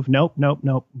move. Nope.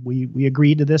 We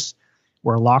agreed to this.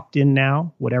 We're locked in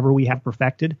now. Whatever we have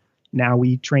perfected, now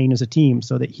we train as a team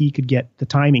so that he could get the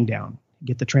timing down,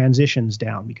 get the transitions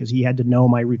down, because he had to know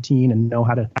my routine and know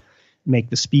how to make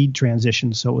the speed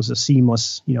transition. So it was a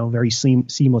seamless, very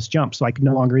seamless jump. So I could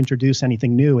no longer introduce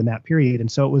anything new in that period.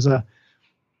 And so it was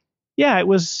it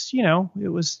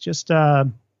was just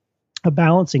a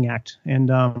balancing act.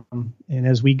 And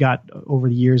as we got over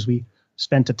the years, we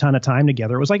spent a ton of time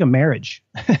together. It was like a marriage.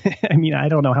 I mean, I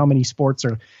don't know how many sports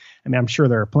are, I'm sure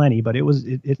there are plenty, but it was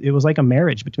like a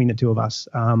marriage between the two of us.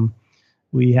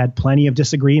 We had plenty of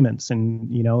disagreements,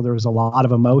 and, there was a lot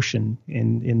of emotion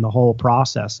in the whole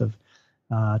process of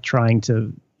trying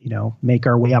to, make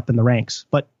our way up in the ranks.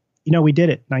 But, we did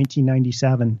it.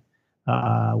 1997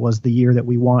 was the year that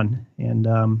we won.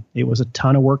 And it was a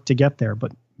ton of work to get there,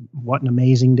 but what an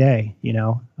amazing day,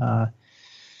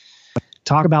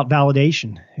 talk about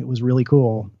validation. It was really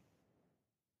cool.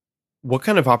 What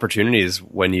kind of opportunities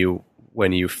when you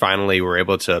finally were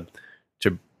able to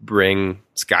bring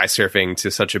sky surfing to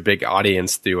such a big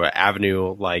audience through an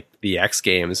avenue like the X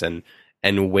Games and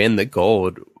win the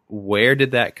gold, where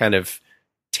did that kind of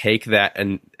take that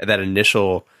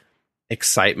initial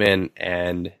excitement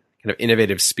and kind of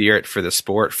innovative spirit for the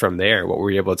sport from there? What were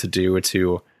you able to do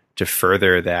to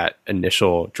further that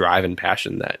initial drive and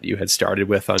passion that you had started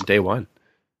with on day one?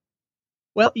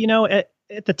 Well,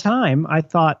 at the time I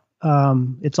thought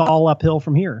it's all uphill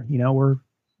from here.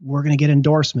 We're going to get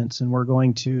endorsements and we're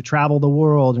going to travel the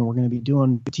world and we're going to be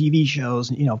doing TV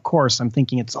shows. And, of course, I'm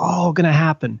thinking it's all going to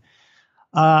happen.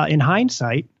 In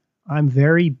hindsight, I'm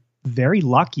very, very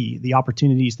lucky the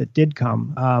opportunities that did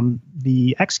come.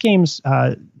 The X Games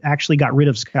actually got rid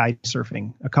of sky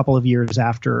surfing a couple of years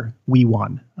after we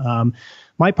won.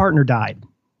 My partner died.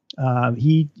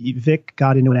 Vic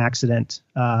got into an accident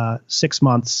 6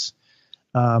 months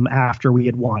after we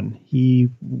had won. He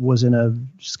was in a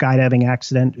skydiving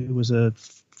accident. It was a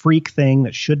freak thing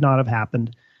that should not have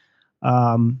happened.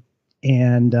 It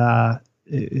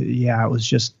was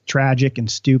just tragic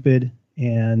and stupid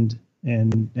and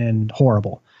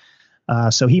horrible.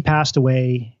 So he passed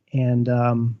away, and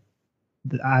that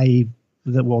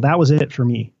was it for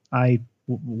me.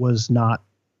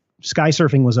 Sky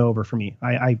surfing was over for me.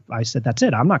 I said, that's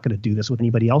it. I'm not going to do this with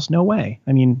anybody else. No way.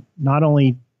 I mean, not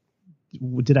only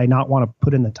did I not want to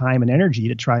put in the time and energy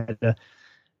to try to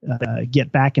get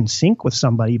back in sync with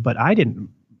somebody, but I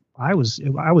was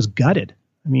gutted.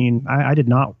 I mean, I did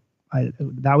not,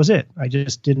 that was it. I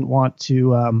just didn't want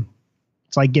to,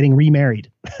 it's like getting remarried,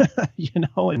 it's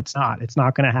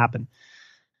not going to happen.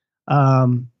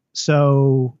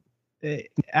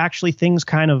 Actually things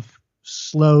kind of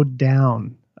slowed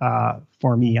down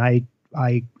for me.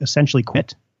 I essentially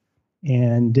quit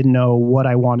and didn't know what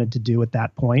I wanted to do at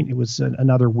that point. It was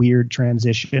another weird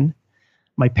transition.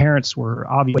 My parents were,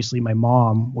 obviously my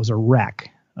mom was a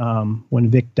wreck when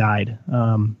Vic died.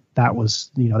 That was,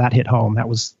 that hit home. That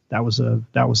was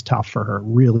tough for her,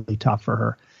 really tough for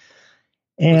her.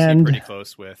 And was he pretty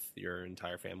close with your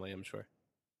entire family, I'm sure?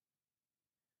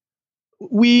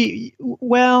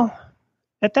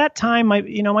 At that time,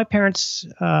 my parents,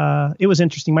 it was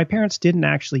interesting. My parents didn't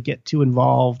actually get too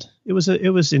involved. It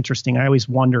was interesting. I always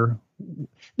wonder,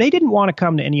 they didn't want to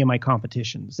come to any of my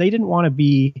competitions. They didn't want to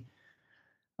be,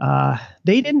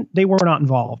 they were not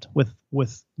involved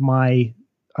with my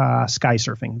sky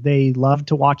surfing. They loved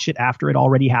to watch it after it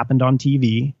already happened on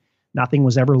TV. Nothing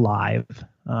was ever live,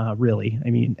 really. I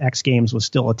mean, X Games was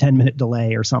still a 10-minute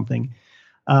delay or something.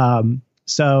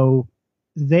 So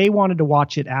they wanted to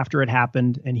watch it after it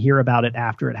happened and hear about it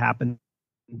after it happened.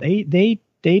 They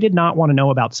did not want to know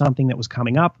about something that was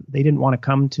coming up. They didn't want to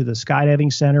come to the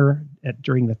skydiving center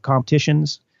during the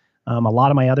competitions. A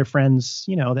lot of my other friends,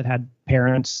 that had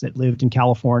parents that lived in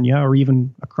California or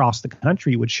even across the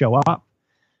country would show up.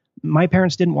 My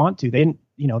parents didn't want to. They didn't,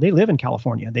 they live in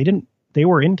California. They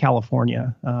were in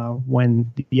California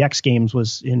when the X Games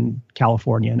was in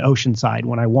California and Oceanside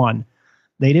when I won.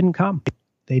 They didn't come.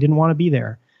 They didn't want to be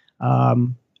there. I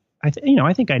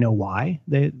think I know why.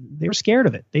 They were scared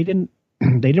of it. They didn't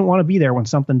want to be there when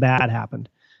something bad happened.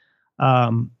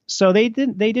 So they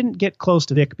didn't get close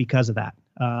to Vic because of that.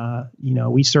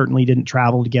 We certainly didn't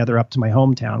travel together up to my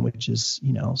hometown, which is,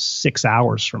 6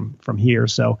 hours from here.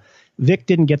 So Vic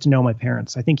didn't get to know my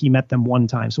parents. I think he met them one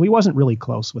time. So he wasn't really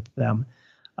close with them.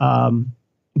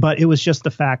 But it was just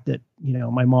the fact that,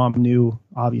 my mom knew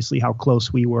obviously how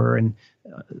close we were. And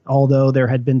although there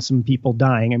had been some people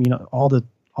dying, I mean, all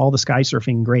the sky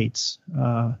surfing greats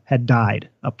had died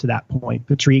up to that point.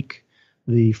 Patrick,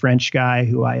 the French guy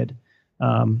who I had,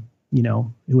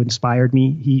 who inspired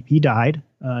me, he died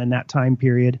in that time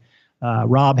period.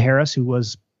 Rob Harris, he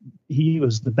was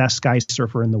the best sky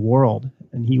surfer in the world,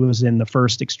 and he was in the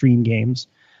first Extreme Games.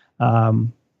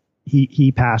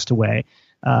 He passed away.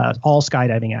 All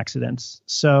skydiving accidents.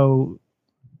 So,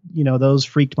 those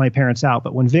freaked my parents out.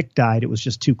 But when Vic died, it was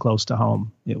just too close to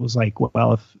home. It was like,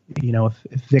 well,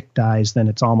 if Vic dies, then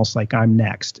it's almost like I'm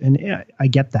next. And I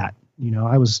get that.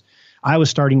 I was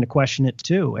starting to question it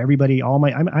too. Everybody,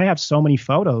 I have so many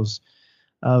photos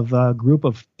of a group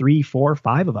of 3, 4,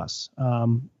 5 of us.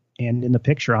 And in the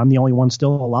picture, I'm the only one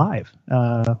still alive.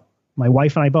 My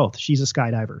wife and I both. She's a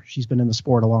skydiver. She's been in the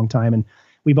sport a long time, and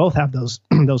we both have those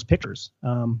pictures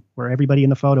where everybody in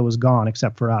the photo is gone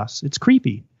except for us. It's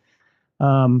creepy.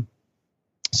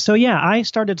 So yeah, I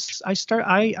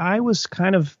was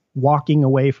kind of walking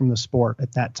away from the sport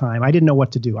at that time. I didn't know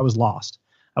what to do. I was lost.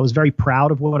 I was very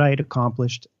proud of what I had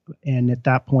accomplished, and at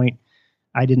that point,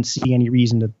 I didn't see any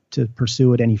reason to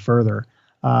pursue it any further.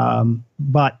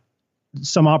 But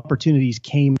some opportunities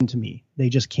came to me. They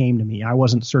just came to me. I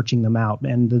wasn't searching them out.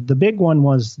 And the big one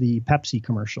was the Pepsi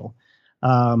commercial.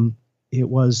 It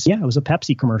was a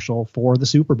Pepsi commercial for the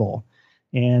Super Bowl.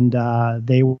 And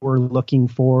they were looking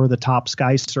for the top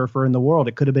sky surfer in the world.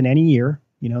 It could have been any year,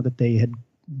 that they had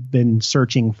been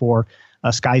searching for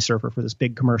a sky surfer for this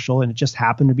big commercial. And it just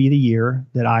happened to be the year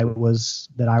that I was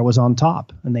on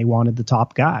top, and they wanted the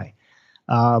top guy.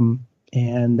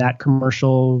 And that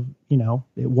commercial,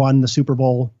 it won the Super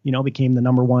Bowl, became the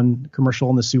number one commercial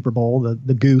in the Super Bowl,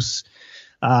 the goose,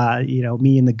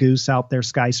 me and the goose out there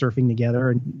sky surfing together.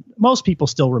 And most people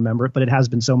still remember it, but it has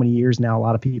been so many years now. A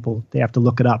lot of people, they have to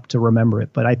look it up to remember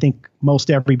it. But I think most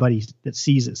everybody that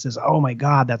sees it says, oh my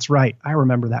God, that's right. I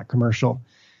remember that commercial.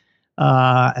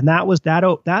 And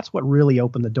that's what really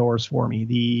opened the doors for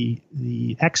me.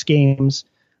 The X Games,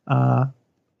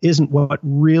 isn't what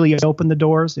really opened the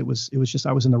doors. It was just,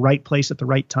 I was in the right place at the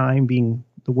right time, being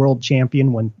the world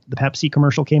champion when the Pepsi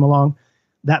commercial came along.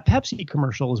 That Pepsi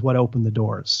commercial is what opened the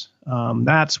doors.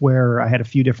 That's where I had a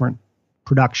few different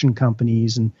production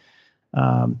companies and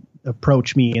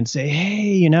approach me and say,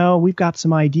 hey, we've got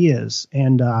some ideas.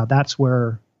 And that's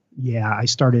where, I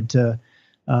started to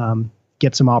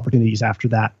get some opportunities after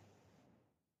that.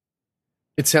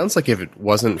 It sounds like if it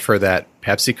wasn't for that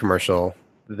Pepsi commercial,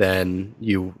 then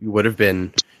you would have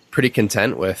been pretty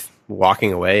content with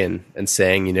walking away and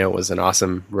saying, it was an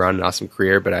awesome run, an awesome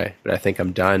career, but I think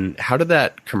I'm done. How did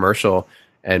that commercial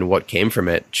and what came from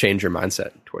it change your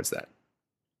mindset towards that?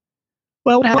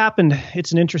 Well, what happened,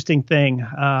 it's an interesting thing.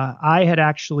 I had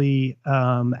actually,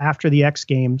 after the X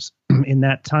Games in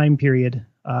that time period,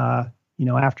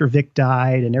 after Vic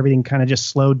died and everything kind of just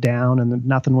slowed down and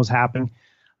nothing was happening,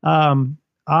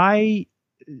 I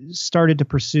started to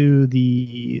pursue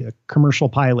the commercial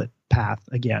pilot path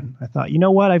again. I thought,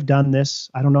 what, I've done this.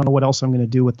 I don't know what else I'm going to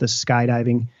do with this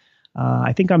skydiving.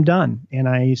 I think I'm done. And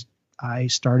I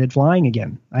started flying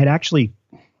again. I'd actually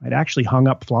hung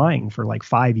up flying for like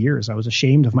 5 years. I was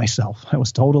ashamed of myself. I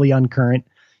was totally uncurrent.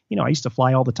 I used to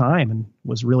fly all the time and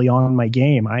was really on my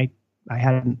game. I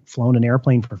hadn't flown an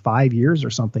airplane for 5 years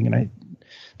or something. And I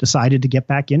decided to get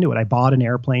back into it. I bought an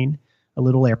airplane, a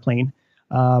little airplane.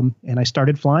 And I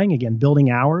started flying again, building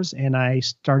hours, and I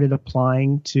started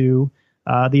applying to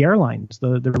the airlines,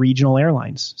 the regional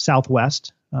airlines.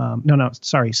 Southwest,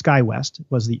 SkyWest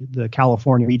was the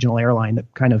California regional airline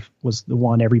that kind of was the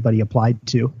one everybody applied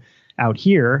to out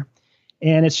here.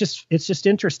 And it's just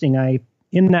interesting.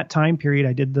 In that time period,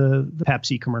 I did the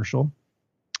Pepsi commercial.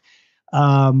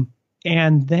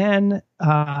 And then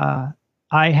I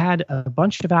had a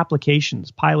bunch of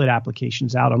pilot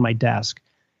applications out on my desk.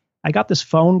 I got this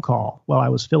phone call while I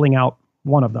was filling out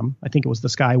one of them. I think it was the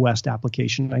SkyWest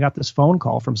application. I got this phone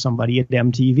call from somebody at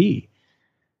MTV.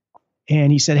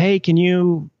 And he said, hey, can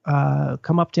you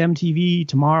come up to MTV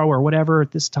tomorrow or whatever at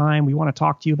this time? We want to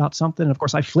talk to you about something. And of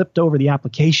course, I flipped over the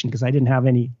application because I didn't have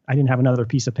another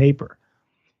piece of paper.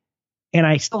 And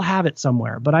I still have it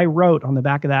somewhere. But I wrote on the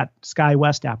back of that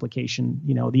SkyWest application,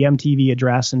 the MTV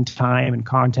address and time and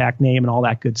contact name and all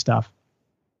that good stuff.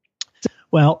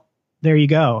 Well, there you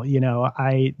go.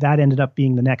 That ended up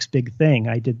being the next big thing.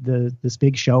 I did this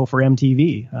big show for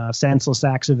MTV, Senseless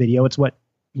Acts of Video. It's what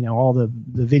all the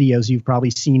videos you've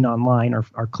probably seen online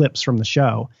are clips from the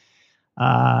show.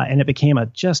 And it became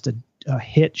just a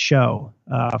hit show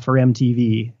for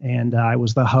MTV. And I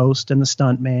was the host and the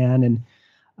stuntman.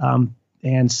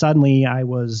 And suddenly I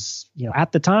was,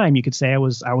 at the time you could say I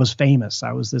was famous.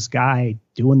 I was this guy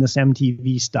doing this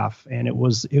MTV stuff. And it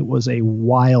was a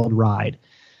wild ride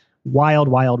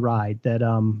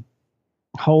that,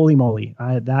 holy moly,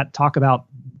 that talk about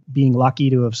being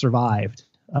lucky to have survived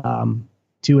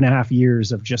 2.5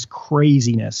 years of just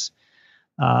craziness.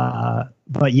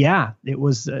 But yeah, it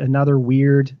was another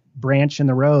weird branch in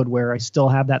the road where I still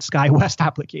have that SkyWest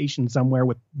application somewhere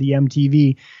with the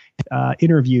MTV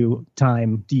interview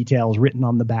time details written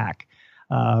on the back.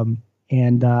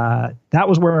 And that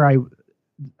was where I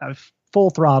full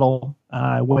throttle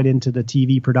went into the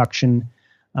TV production,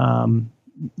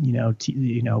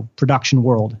 production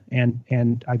world.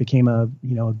 And I became a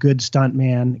good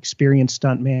stuntman, experienced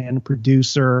stuntman,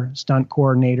 producer, stunt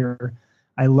coordinator.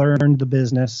 I learned the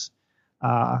business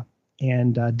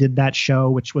and did that show,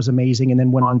 which was amazing, and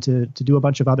then went on to do a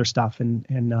bunch of other stuff.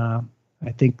 And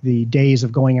I think the days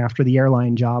of going after the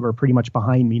airline job are pretty much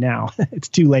behind me now. It's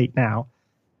too late now.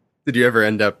 Did you ever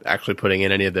end up actually putting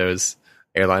in any of those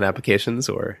airline applications,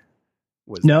 or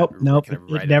was nope, kind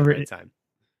of right it never. at the right time?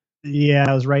 Yeah,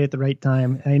 I was right at the right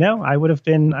time. I know I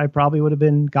probably would have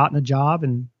been gotten a job,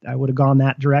 and I would have gone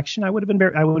that direction. I would have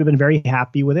been very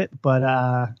happy with it. But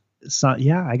I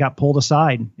got pulled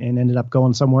aside and ended up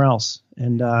going somewhere else.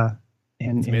 And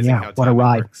yeah, what a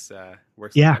ride!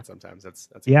 Works yeah, sometimes that's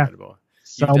incredible.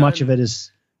 So much of it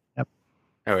is. Yep.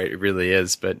 Oh, it really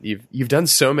is. But you've done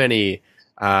so many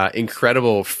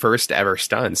incredible first ever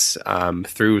stunts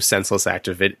through Senseless Acts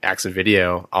of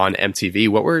Video on MTV.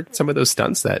 What were some of those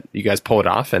stunts that you guys pulled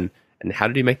off, and how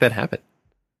did you make that happen?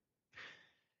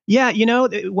 Yeah,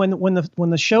 when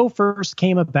the show first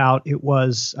came about, it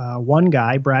was one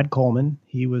guy, Brad Coleman.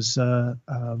 He was a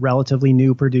relatively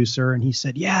new producer, and he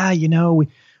said, "Yeah,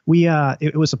 we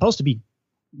it was supposed to be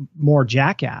more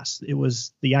Jackass.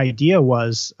 The idea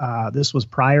was this was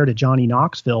prior to Johnny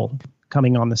Knoxville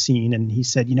coming on the scene, and he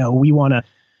said, we want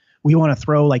to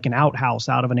throw like an outhouse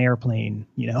out of an airplane.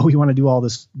 We want to do all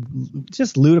this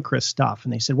just ludicrous stuff."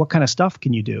 And they said, "What kind of stuff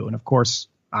can you do?" And of course,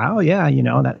 oh yeah,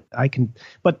 that I can.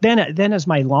 But then as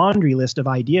my laundry list of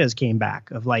ideas came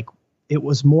back, of like, it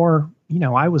was more,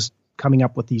 I was coming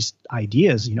up with these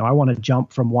ideas. I want to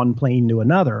jump from one plane to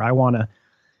another.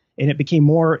 And it became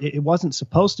more. It wasn't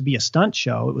supposed to be a stunt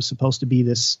show. It was supposed to be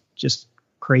this just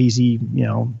crazy,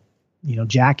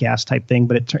 Jackass type thing.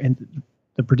 But and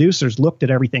the producers looked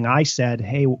at everything I said.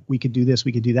 Hey, we could do this,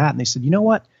 we could do that, and they said, "You know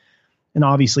what?" And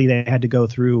obviously they had to go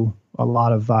through a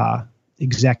lot of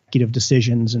executive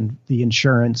decisions and the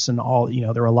insurance and all.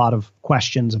 There were a lot of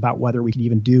questions about whether we could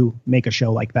even make a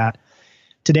show like that.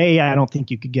 Today, I don't think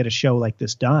you could get a show like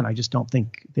this done. I just don't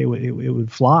think it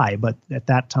would fly. But at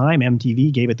that time,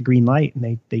 MTV gave it the green light,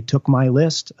 and they took my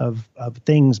list of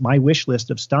things, my wish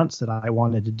list of stunts that I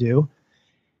wanted to do.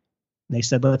 And they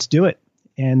said, "Let's do it."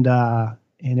 And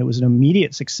it was an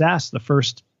immediate success. The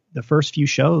first few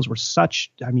shows were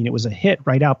it was a hit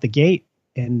right out the gate.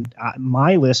 And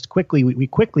my list we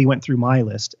quickly went through my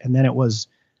list. And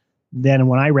then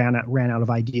when I ran out of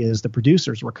ideas, the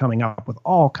producers were coming up with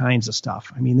all kinds of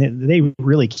stuff. They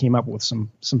really came up with some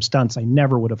stunts I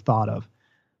never would have thought of,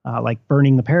 like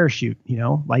burning the parachute,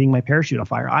 lighting my parachute on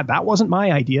fire. That wasn't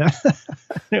my idea.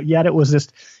 Yet it was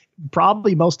just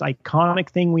probably most iconic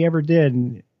thing we ever did.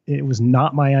 And it was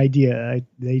not my idea.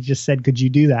 They just said, "Could you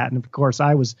do that?" And of course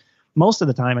most of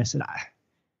the time I said,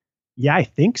 "Yeah, I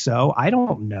think so. I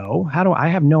don't know. I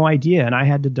have no idea." And I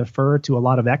had to defer to a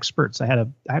lot of experts. I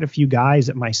had a few guys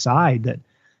at my side that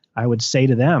I would say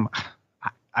to them,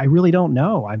 "I really don't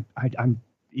know. I'm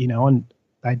and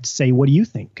I'd say, "What do you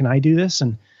think? Can I do this?"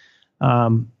 And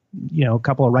a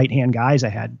couple of right-hand guys I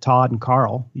had, Todd and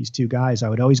Carl, these two guys, I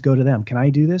would always go to them. "Can I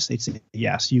do this?" They'd say,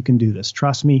 "Yes, you can do this.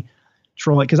 Trust me."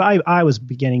 Troy, because I was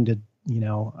beginning to,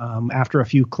 after a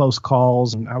few close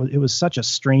calls, and it was such a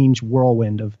strange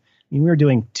whirlwind of, we were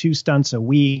doing 2 stunts a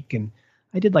week, and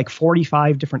I did like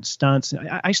 45 different stunts. And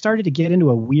I started to get into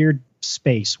a weird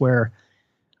space where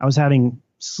I was having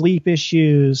sleep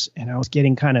issues, and I was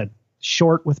getting kind of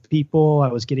short with people. I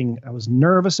was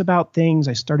nervous about things.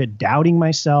 I started doubting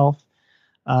myself.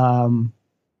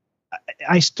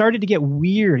 I started to get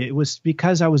weird. It was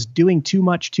because I was doing too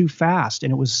much too fast,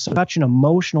 and it was such an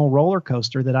emotional roller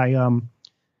coaster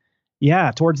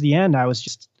that towards the end I was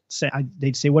just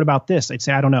they'd say, "What about this?" I'd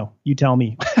say, "I don't know. You tell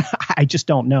me." I just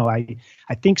don't know. I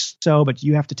think so, but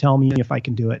you have to tell me if I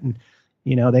can do it. And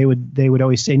they would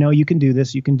always say, "No, you can do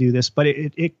this. You can do this." But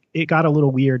it got a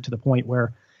little weird to the point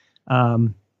where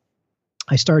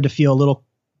I started to feel a little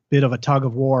bit of a tug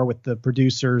of war with the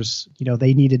producers.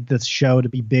 They needed this show to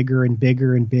be bigger and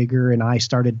bigger and bigger. And I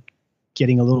started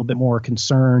getting a little bit more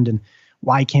concerned. And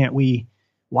why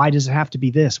does it have to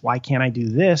be this? Why can't I do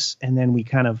this? And then we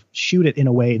kind of shoot it in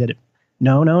a way that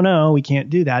no, we can't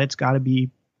do that. It's got to be,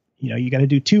 you got to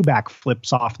do 2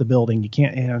 backflips off the building. You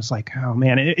can't. And it's like, oh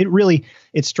man, it really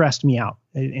stressed me out.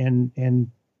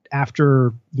 And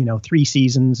after, 3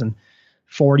 seasons and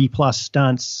 40 plus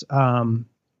stunts,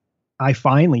 I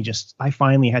finally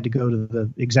had to go to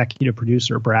the executive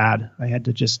producer, Brad. I had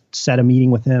to just set a meeting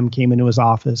with him, came into his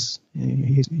office.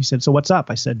 He said, so what's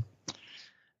up? I said,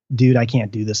 dude, I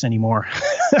can't do this anymore.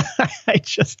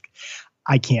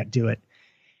 I can't do it.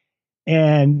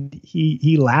 And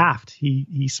he laughed.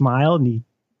 He smiled, and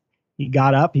he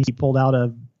got up. He pulled out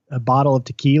a bottle of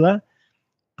tequila,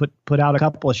 put out a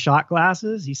couple of shot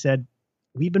glasses. He said,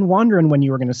 we've been wondering when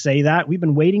you were going to say that. We've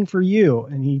been waiting for you.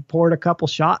 And he poured a couple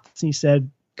shots, and he said,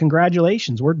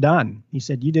 congratulations, we're done. He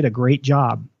said, you did a great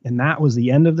job. And that was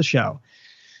the end of the show.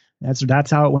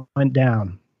 That's how it went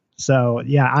down. So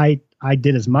yeah, I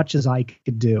did as much as I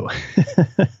could do.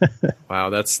 Wow.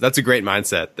 That's a great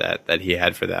mindset that he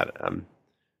had for that.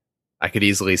 I could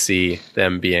easily see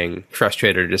them being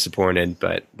frustrated or disappointed,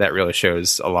 but that really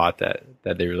shows a lot that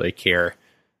they really care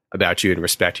about you and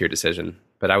respect your decision.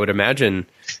 But I would imagine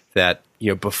that,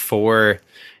 before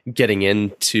getting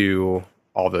into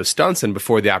all those stunts and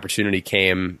before the opportunity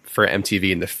came for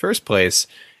MTV in the first place,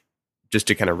 just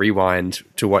to kind of rewind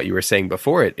to what you were saying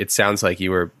before, it sounds like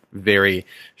you were very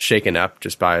shaken up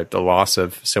just by the loss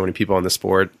of so many people in the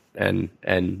sport and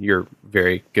your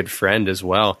very good friend as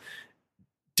well.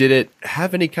 Did it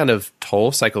have any kind of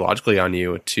toll psychologically on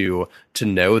you to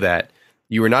know that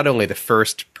you were not only the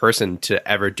first person to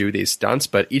ever do these stunts,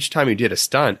 but each time you did a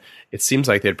stunt, it seems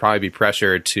like there'd probably be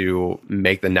pressure to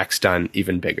make the next stunt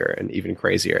even bigger and even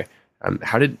crazier.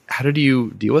 How did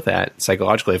you deal with that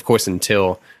psychologically? Of course,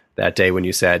 until that day when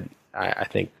you said, I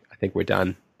think we're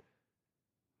done.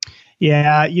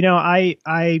 Yeah.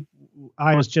 I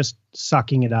was just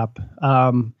sucking it up.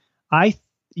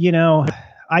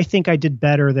 I think I did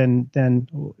better than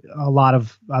a lot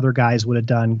of other guys would have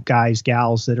done,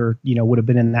 gals that are, would have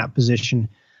been in that position.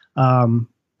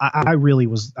 I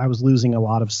was losing a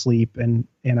lot of sleep, and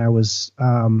I was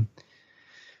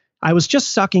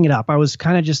just sucking it up. I was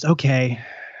kind of just, okay,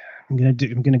 I'm going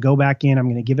to go back in. I'm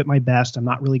going to give it my best. I'm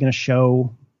not really going to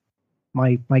show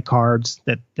my cards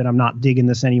that I'm not digging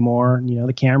this anymore.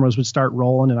 The cameras would start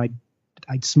rolling, and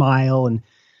I'd smile, and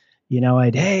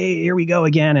hey, here we go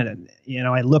again. And,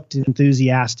 I looked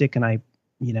enthusiastic, and I,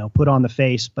 put on the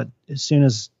face. But as soon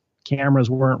as cameras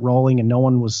weren't rolling and no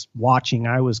one was watching,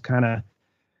 I was back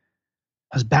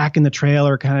in the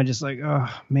trailer, kind of just like, oh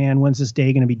man, when's this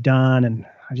day going to be done? And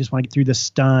I just want to get through this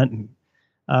stunt.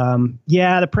 And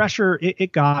the pressure,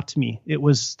 it got to me. There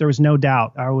was no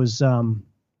doubt. I was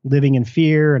living in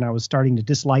fear, and I was starting to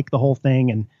dislike the whole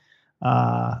thing. And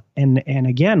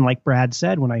again, like Brad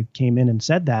said, when I came in and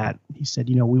said that, he said,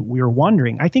 we were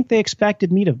wondering. I think they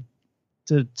expected me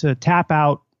to tap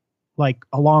out like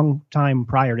a long time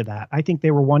prior to that. I think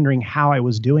they were wondering how I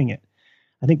was doing it.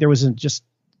 I think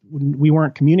we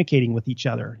weren't communicating with each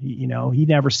other. He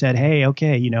never said, hey,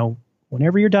 okay,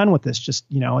 whenever you're done with this, just,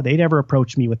 they never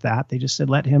approached me with that. They just said,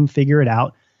 let him figure it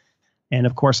out. And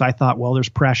of course I thought, well, there's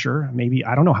pressure. Maybe,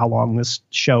 I don't know how long this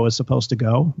show is supposed to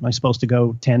go. Am I supposed to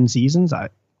go 10 seasons? I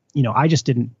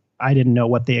didn't know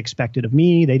what they expected of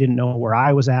me. They didn't know where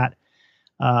I was at.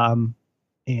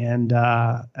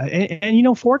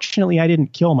 Fortunately I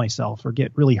didn't kill myself or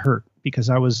get really hurt, because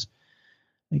I was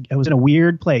in a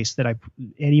weird place that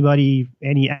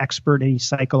any expert, any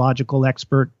psychological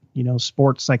expert,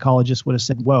 sports psychologist would have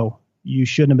said, whoa, you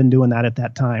shouldn't have been doing that at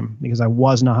that time, because I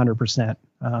wasn't 100%.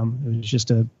 It was just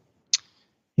it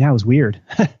was weird.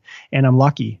 And I'm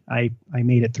lucky I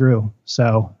made it through.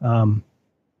 So,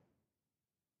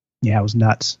 it was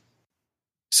nuts.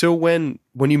 So when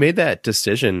you made that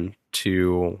decision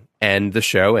to end the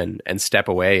show and step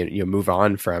away and move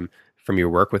on from your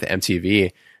work with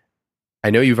MTV, I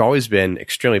know you've always been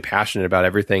extremely passionate about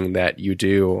everything that you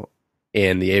do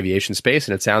in the aviation space.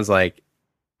 And it sounds like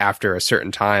after a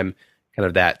certain time, kind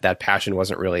of that passion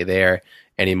wasn't really there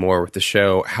anymore with the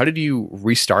show. How did you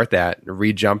restart that,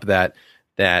 re-jump that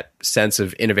sense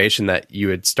of innovation that you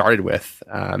had started with?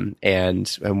 And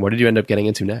what did you end up getting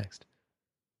into next?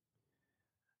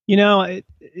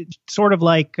 It's sort of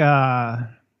like after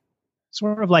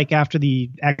the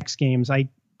X Games, I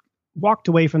walked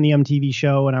away from the MTV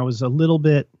show, and I was a little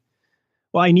bit,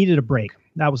 I needed a break.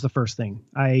 That was the first thing.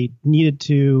 I needed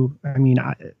to,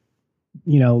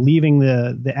 leaving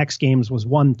the X Games was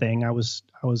one thing. I was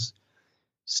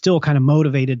still kind of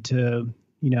motivated to,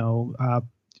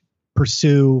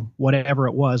 pursue whatever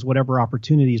it was, whatever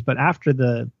opportunities. But after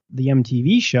the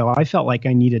MTV show, I felt like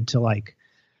I needed to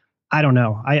I don't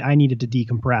know. I needed to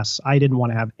decompress. I didn't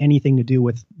want to have anything to do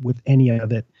with any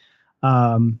of it.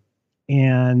 And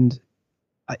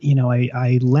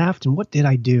I left, and what did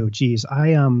I do? Geez,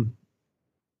 I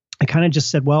kind of just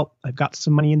said, well, I've got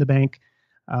some money in the bank.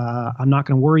 I'm not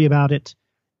going to worry about it.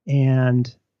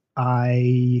 And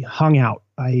I hung out.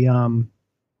 I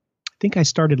think I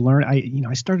started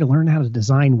I started learning how to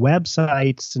design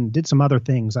websites and did some other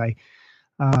things. I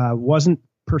wasn't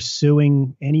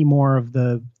pursuing any more of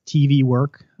the TV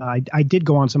work. I did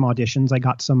go on some auditions. I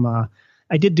got some,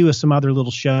 I did do some other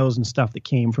little shows and stuff that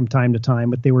came from time to time,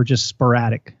 but they were just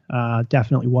sporadic.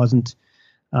 Definitely wasn't,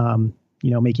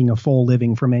 making a full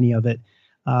living from any of it.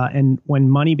 And when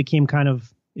money became kind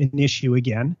of an issue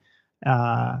again,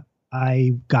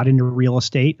 I got into real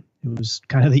estate. It was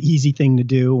kind of the easy thing to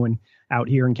do when out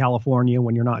here in California,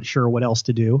 when you're not sure what else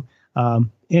to do.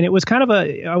 And it was kind of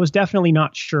I was definitely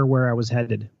not sure where I was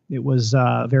headed. It was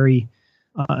very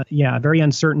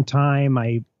uncertain time.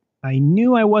 I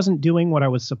knew I wasn't doing what I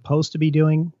was supposed to be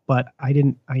doing, but I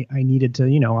needed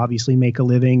to, obviously make a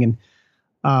living.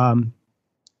 And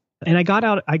I got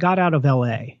out of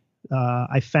LA.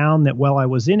 I found that while I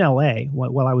was in LA,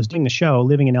 while I was doing the show,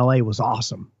 living in LA was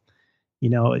awesome.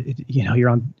 You're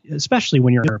on, especially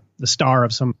when you're the star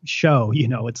of some show,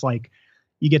 it's like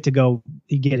you get to go,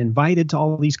 you get invited to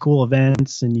all these cool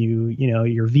events, and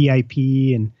you're VIP,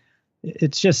 and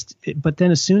it's just, but then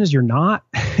as soon as you're not,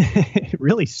 it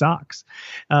really sucks.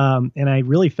 And I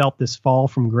really felt this fall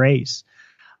from grace.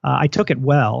 I took it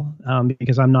well,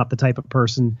 because I'm not the type of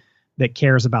person that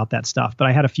cares about that stuff, but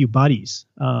I had a few buddies,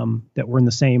 that were in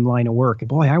the same line of work, and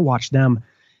boy, I watched them,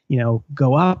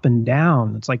 go up and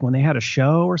down. It's like when they had a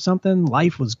show or something,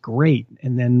 life was great.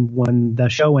 And then when the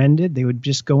show ended, they would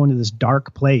just go into this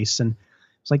dark place. And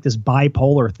it's like this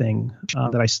bipolar thing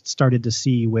that I started to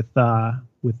see with the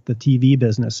TV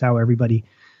business, how everybody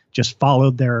just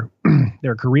followed their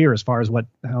career as far as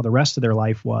how the rest of their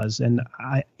life was. And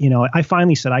I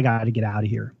finally said, I got to get out of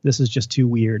here. This is just too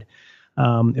weird.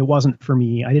 It wasn't for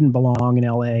me. I didn't belong in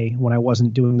LA when I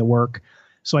wasn't doing the work.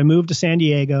 So I moved to San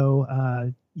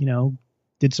Diego,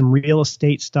 did some real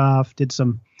estate stuff, just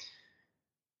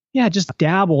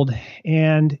dabbled.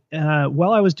 And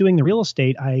while I was doing the real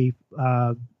estate, I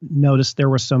noticed there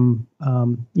was some,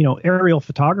 aerial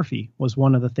photography was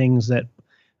one of the things that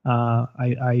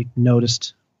I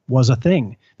noticed was a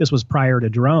thing. This was prior to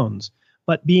drones.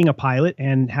 But being a pilot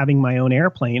and having my own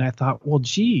airplane, I thought, well,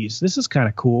 geez, this is kind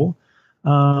of cool.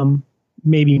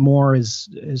 Maybe more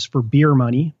is for beer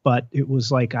money, but it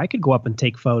was like I could go up and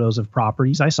take photos of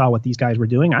properties. I saw what these guys were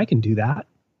doing. I can do that.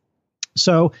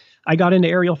 So I got into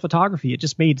aerial photography. It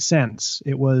just made sense.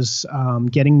 It was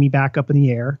getting me back up in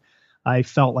the air. I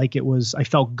felt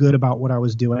good about what I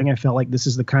was doing. I felt like this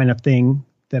is the kind of thing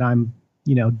that I'm,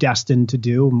 destined to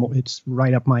do. It's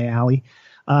right up my alley.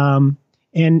 It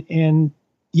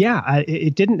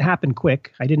didn't happen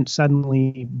quick. I didn't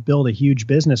suddenly build a huge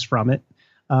business from it.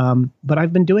 But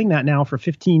I've been doing that now for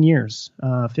 15 years,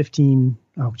 I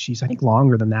think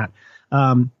longer than that.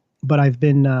 But I've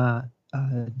been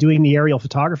doing the aerial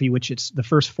photography, which it's the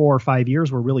first 4 or 5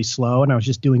 years were really slow, and I was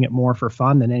just doing it more for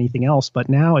fun than anything else. But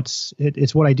now it's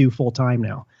what I do full time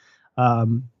now.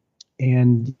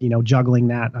 And juggling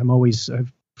that, I've always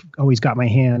got my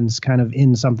hands kind of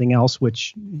in something else,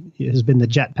 which has been the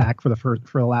jetpack for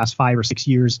the last 5 or 6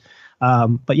 years.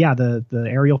 But yeah, the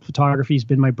aerial photography has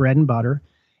been my bread and butter.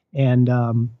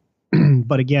 And,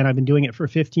 but again, I've been doing it for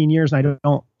 15 years, and I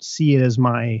don't see it as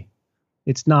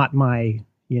it's not my,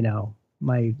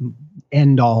 my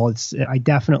end all. I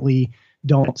definitely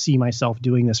don't see myself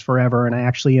doing this forever. And I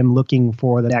actually am looking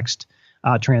for the next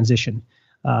transition,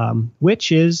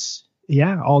 which is,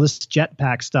 all this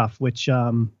jetpack stuff, which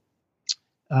I'm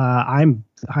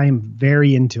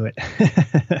very into it,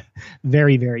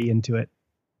 very, very into it.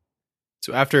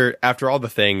 So after all the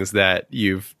things that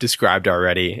you've described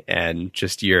already and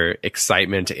just your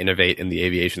excitement to innovate in the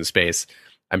aviation space,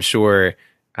 I'm sure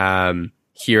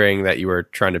hearing that you were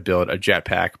trying to build a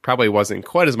jetpack probably wasn't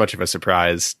quite as much of a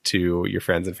surprise to your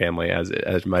friends and family as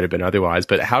it might have been otherwise.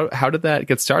 But how did that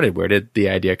get started? Where did the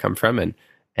idea come from,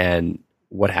 and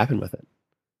what happened with it?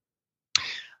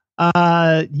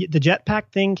 The jetpack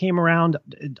thing came around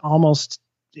almost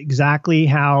exactly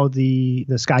how the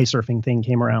sky surfing thing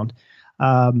came around.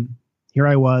 Here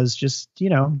I was just,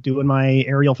 doing my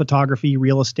aerial photography,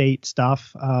 real estate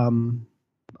stuff.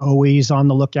 always on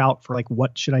the lookout for like,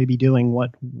 what should I be doing?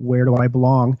 Where do I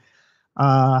belong?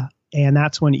 And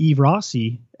that's when Yves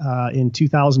Rossi, in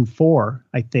 2004,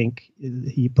 I think,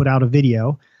 he put out a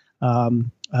video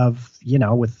of,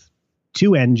 with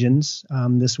two engines,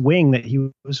 this wing that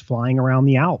he was flying around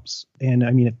the Alps. And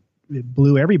I mean, it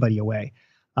blew everybody away.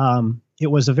 It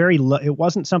was it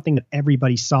wasn't something that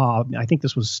everybody saw. I think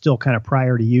this was still kind of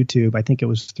prior to YouTube. I think it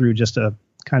was through just a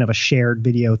kind of a shared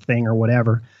video thing or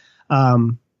whatever.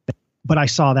 But I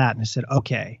saw that and I said,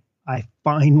 okay, I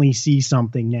finally see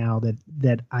something now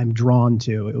that I'm drawn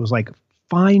to. It was like,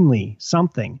 finally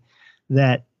something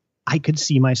that I could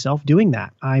see myself doing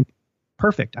that. I'm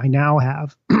perfect. I now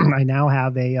have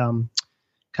a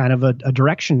kind of a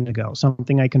direction to go,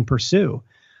 something I can pursue.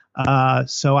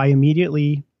 So I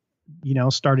immediately,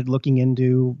 started looking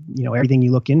into, everything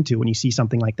you look into when you see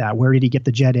something like that. Where did he get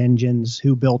the jet engines?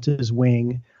 Who built his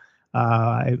wing?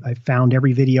 I found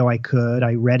every video I could.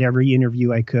 I read every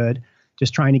interview I could,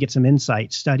 just trying to get some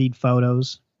insight, studied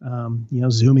photos,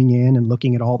 zooming in and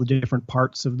looking at all the different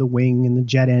parts of the wing and the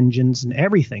jet engines and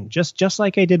everything, just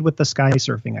like I did with the sky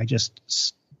surfing. I just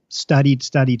studied,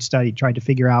 tried to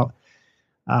figure out.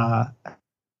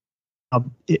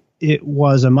 It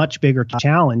was a much bigger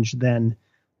challenge than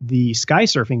the sky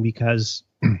surfing because,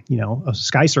 a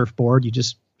sky surfboard,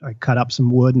 I cut up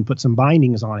some wood and put some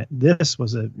bindings on it. This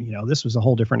was a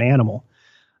whole different animal.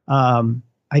 I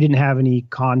didn't have any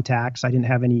contacts. I didn't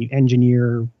have any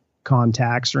engineer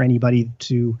contacts or anybody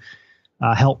to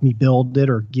help me build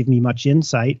it or give me much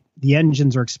insight. The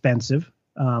engines are expensive.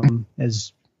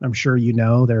 As I'm sure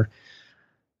they're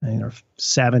 $7,000,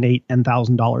 $8,000,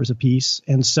 $10,000 a piece.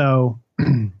 And so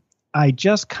I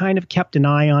just kind of kept an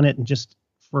eye on it. And just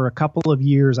for a couple of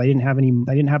years, I didn't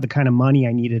have the kind of money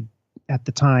I needed at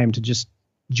the time to just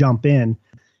jump in,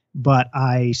 but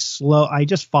I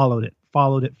just followed it.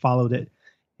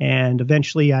 And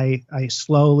eventually I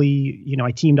slowly,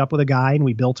 I teamed up with a guy and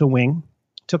we built a wing.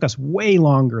 It took us way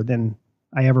longer than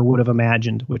I ever would have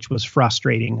imagined, which was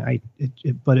frustrating.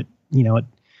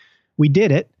 We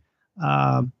did it.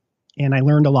 And I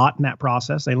learned a lot in that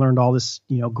process. I learned all this,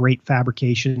 great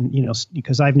fabrication,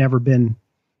 because I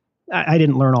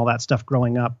didn't learn all that stuff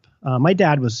growing up. My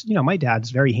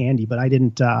dad's very handy, but I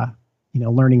didn't,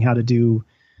 learning how to do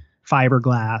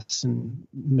fiberglass and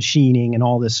machining and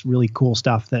all this really cool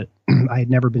stuff that I had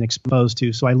never been exposed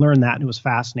to. So I learned that and it was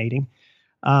fascinating.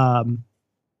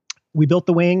 We built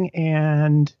the wing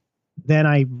and then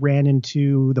I ran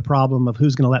into the problem of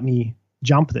who's going to let me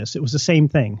jump this. It was the same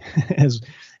thing as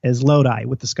Lodi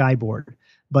with the skyboard,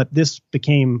 but this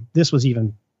was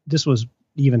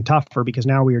even tougher because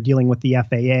now we were dealing with the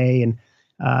FAA and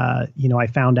I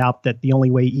found out that the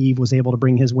only way Yves was able to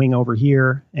bring his wing over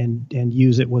here and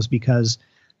use it was because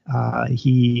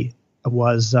he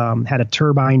was had a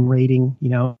turbine rating.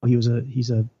 He's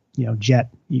a jet.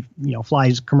 He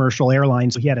flies commercial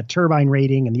airlines, so he had a turbine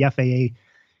rating, and the FAA,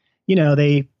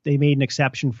 they made an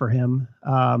exception for him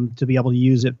to be able to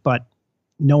use it, but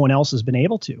no one else has been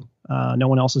able to. No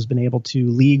one else has been able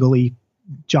to legally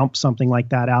jump something like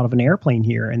that out of an airplane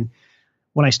here. And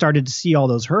when I started to see all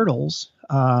those hurdles,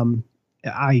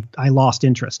 I lost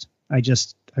interest. I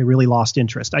really lost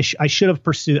interest. I should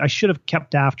have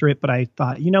kept after it, but I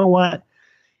thought, you know what?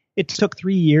 It took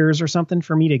 3 years or something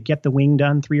for me to get the wing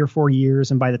done, 3 or 4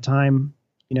 years. And by the time,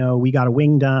 we got a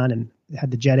wing done and had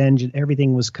the jet engine,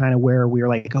 everything was kind of where we were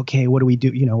like, okay, what do we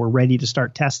do? We're ready to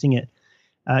start testing it.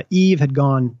 Yves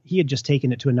he had just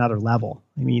taken it to another level.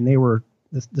 I mean,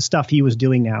 the stuff he was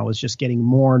doing now was just getting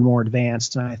more and more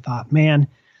advanced. And I thought, man,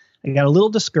 I got a little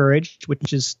discouraged,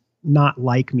 which is not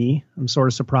like me. I'm sort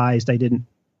of surprised I didn't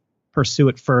pursue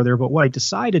it further. But what I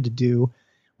decided to do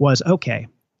was, okay,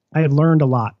 I had learned a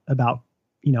lot about,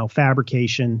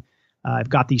 fabrication. I've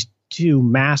got these two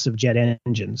massive jet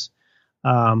engines,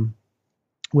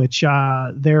 which they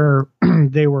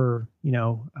were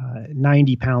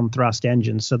 90-pound thrust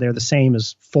engines. So they're the same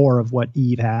as 4 of what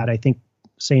Yves had. I think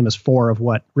same as 4 of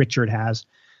what Richard has.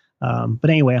 But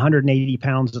anyway, 180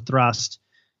 pounds of thrust.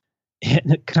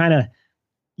 And it kind of,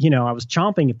 I was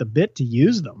chomping at the bit to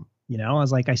use them. I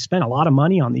was like, I spent a lot of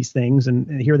money on these things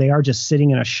and here they are just sitting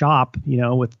in a shop,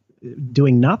 with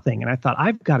doing nothing. And I thought,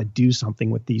 I've got to do something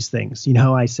with these things.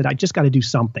 I said, I just got to do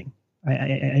something.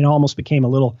 It almost became I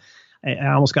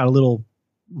almost got a little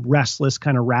restless,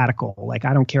 kind of radical. Like,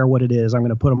 I don't care what it is. I'm going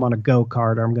to put them on a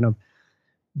go-kart or I'm going to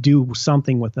do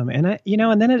something with them. And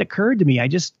and then it occurred to me, I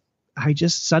just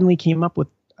suddenly came up with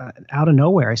out of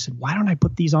nowhere. I said, why don't I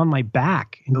put these on my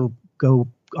back and go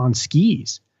on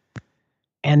skis?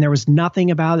 And there was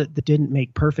nothing about it that didn't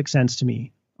make perfect sense to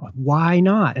me. Why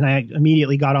not? And I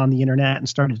immediately got on the internet and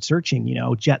started searching,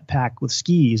 jetpack with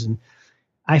skis. And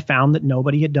I found that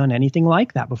nobody had done anything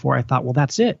like that before. I thought, well,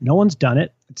 that's it. No one's done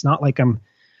it. It's not like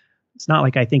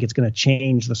I think it's going to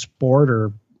change the sport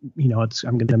or,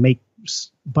 I'm going to make a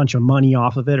bunch of money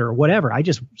off of it or whatever. I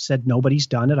just said, nobody's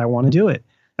done it. I want to do it.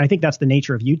 And I think that's the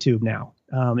nature of YouTube now.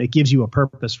 It gives you a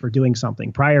purpose for doing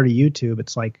something. Prior to YouTube,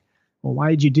 it's like, well, why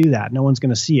did you do that? No one's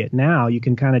going to see it. Now you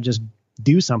can kind of just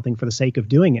do something for the sake of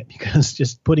doing it, because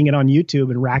just putting it on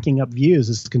YouTube and racking up views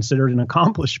is considered an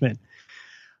accomplishment.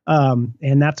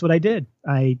 And that's what I did.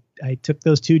 I took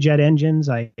those 2 jet engines.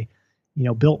 I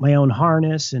built my own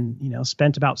harness and,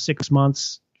 spent about 6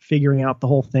 months figuring out the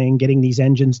whole thing, getting these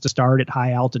engines to start at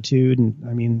high altitude. And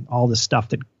I mean, all this stuff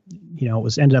that,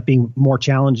 ended up being more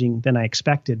challenging than I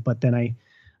expected. But then I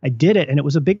did it, and it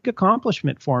was a big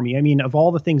accomplishment for me. I mean, of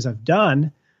all the things I've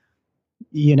done,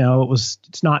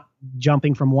 it's not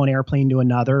jumping from one airplane to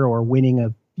another or winning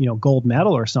a, gold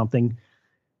medal or something.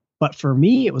 But for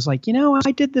me, it was like,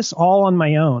 I did this all on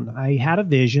my own. I had a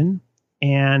vision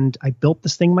and I built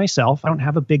this thing myself. I don't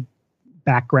have a big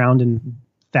background in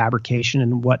fabrication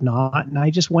and whatnot. And I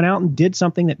just went out and did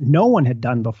something that no one had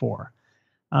done before.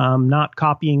 Not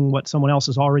copying what someone else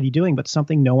is already doing, but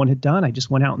something no one had done. I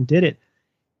just went out and did it.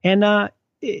 And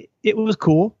it was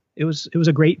cool. It was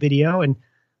a great video. And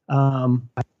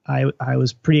I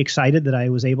was pretty excited that I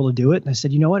was able to do it. And I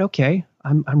said, you know what? Okay,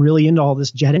 I'm really into all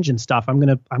this jet engine stuff. I'm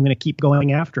gonna keep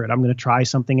going after it. I'm gonna try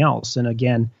something else. And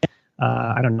again,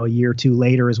 I don't know, a year or two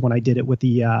later is when I did it with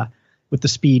the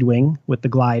speed wing, with the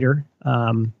glider,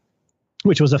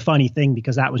 which was a funny thing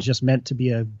because that was just meant to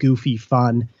be a goofy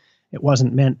fun. It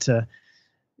wasn't meant to.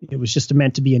 It was just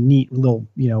meant to be a neat little,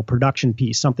 production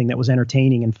piece, something that was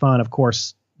entertaining and fun. Of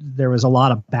course, there was a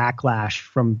lot of backlash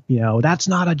from, that's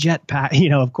not a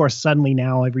jetpack. Of course, suddenly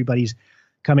now everybody's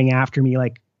coming after me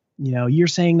like, you're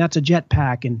saying that's a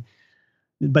jetpack.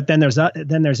 But then there's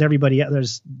everybody,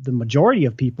 there's the majority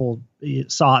of people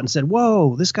saw it and said,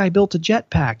 whoa, this guy built a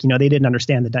jetpack. They didn't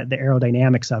understand the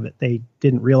aerodynamics of it. They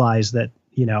didn't realize that,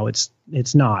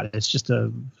 it's not. It's just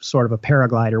a sort of a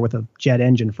paraglider with a jet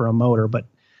engine for a motor. But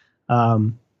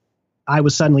I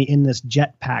was suddenly in this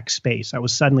jetpack space. I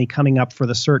was suddenly coming up for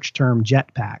the search term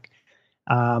jetpack.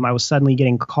 I was suddenly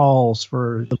getting calls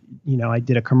for, I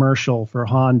did a commercial for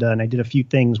Honda and I did a few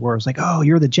things where I was like, oh,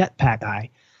 you're the jetpack guy.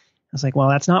 I was like, well,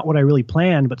 that's not what I really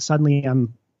planned, but suddenly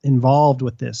I'm involved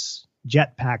with this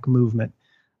jetpack movement.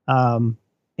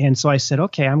 And so I said,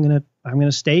 okay, I'm going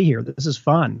to stay here. This is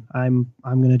fun. I'm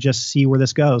going to just see where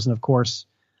this goes. And of course,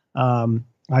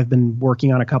 I've been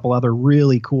working on a couple other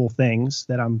really cool things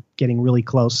that I'm getting really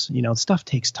close. Stuff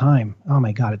takes time. Oh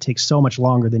my God, it takes so much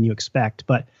longer than you expect.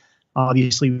 But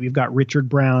obviously we've got Richard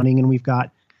Browning and we've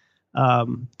got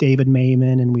David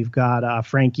Mayman and we've got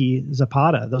Frankie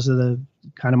Zapata. Those are the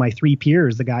kind of my 3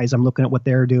 peers, the guys I'm looking at what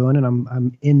they're doing, and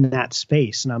I'm in that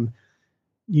space and I'm,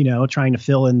 trying to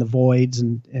fill in the voids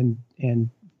and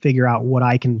figure out what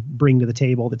I can bring to the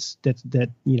table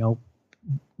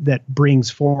that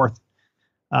brings forth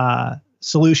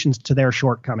solutions to their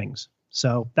shortcomings.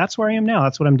 So that's where I am now.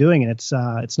 That's what I'm doing. And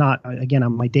it's not,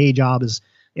 again, my day job is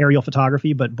aerial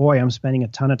photography, but boy, I'm spending a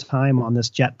ton of time on this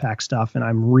jetpack stuff and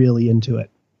I'm really into it.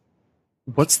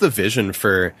 What's the vision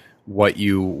for what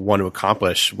you want to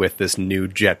accomplish with this new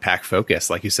jetpack focus?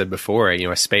 Like you said before,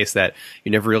 a space that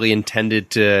you never really intended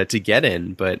to get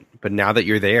in, but now that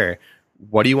you're there,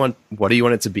 what do you want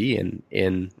it to be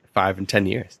in 5 and 10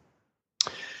 years?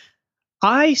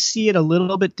 I see it a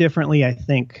little bit differently, I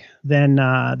think, than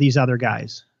these other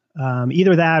guys.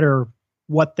 Either that or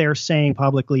what they're saying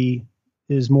publicly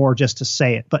is more just to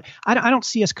say it. But I don't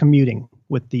see us commuting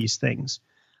with these things.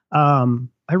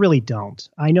 I really don't.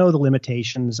 I know the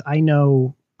limitations. At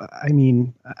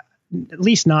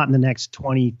least not in the next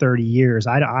 20, 30 years.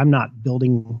 I'm not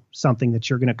building something that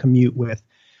you're going to commute with.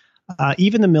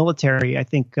 Even the military, I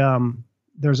think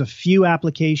there's a few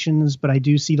applications, but I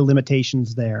do see the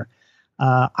limitations there.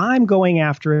 I'm going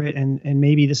after it, and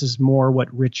maybe this is more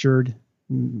what Richard,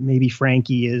 maybe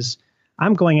Frankie is.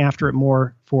 I'm going after it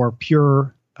more for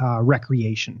pure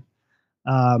recreation.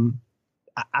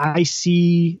 I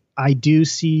do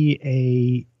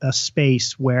see a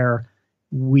space where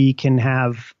we can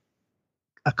have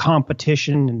a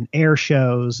competition and air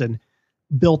shows and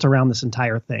built around this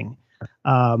entire thing.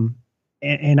 I'm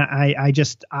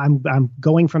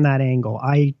going from that angle.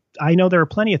 I know there are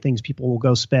plenty of things people will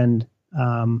go spend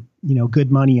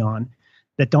good money on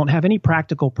that don't have any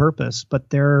practical purpose, but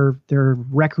they're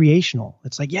recreational.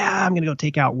 It's like, yeah, I'm going to go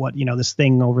take out this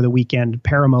thing over the weekend,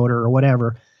 paramotor or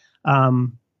whatever.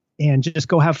 And just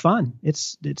go have fun.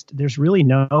 There's really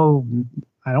no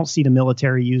I don't see the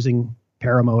military using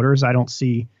paramotors. I don't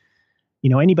see,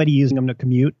 anybody using them to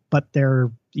commute, but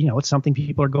they're, it's something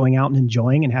people are going out and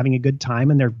enjoying and having a good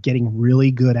time, and they're getting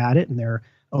really good at it, and they're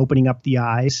opening up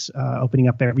opening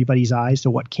up everybody's eyes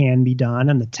to what can be done,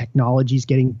 and the technology's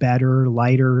getting better,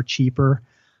 lighter, cheaper.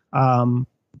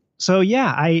 So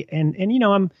yeah,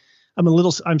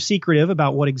 I'm secretive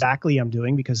about what exactly I'm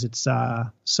doing because it's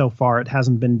so far it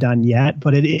hasn't been done yet,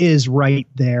 but it is right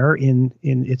there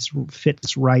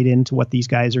fits right into what these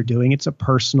guys are doing. It's a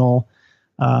personal,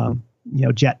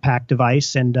 jetpack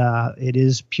device, and it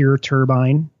is pure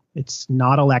turbine. It's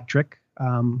not electric.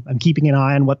 I'm keeping an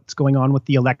eye on what's going on with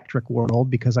the electric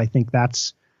world because I think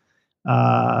that's,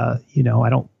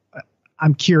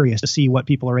 I'm curious to see what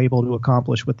people are able to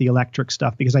accomplish with the electric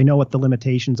stuff because I know what the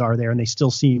limitations are there, and they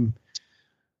still seem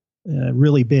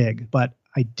really big. But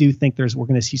I do think we're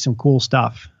going to see some cool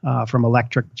stuff from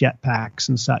electric jetpacks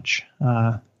and such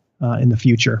in the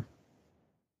future.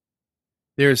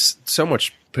 There's so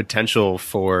much potential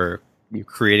for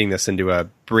creating this into a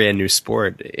brand new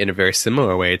sport in a very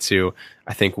similar way to,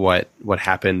 I think, what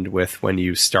happened with when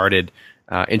you started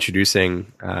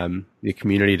introducing the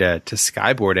community to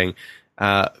skyboarding.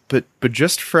 But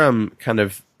just from kind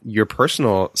of your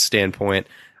personal standpoint,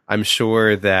 I'm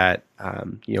sure that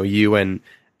you and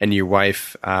your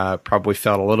wife probably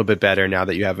felt a little bit better now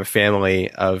that you have a family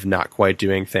of not quite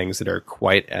doing things that are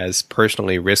quite as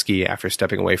personally risky after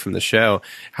stepping away from the show.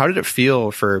 How did it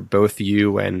feel for both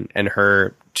you and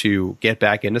her to get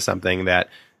back into something that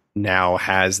now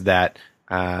has that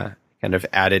kind of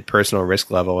added personal risk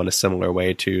level in a similar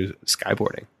way to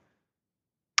skyboarding?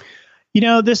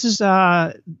 This is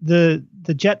the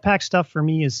jetpack stuff for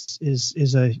me it's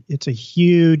a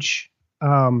huge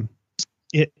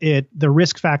the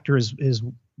risk factor is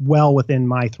well within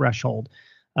my threshold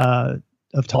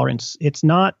of tolerance. It's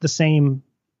not the same.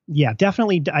 Yeah,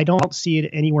 definitely. I don't see it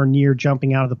anywhere near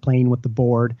jumping out of the plane with the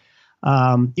board.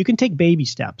 You can take baby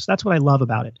steps. That's what I love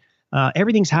about it.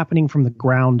 Everything's happening from the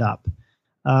ground up.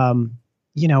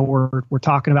 We're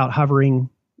talking about hovering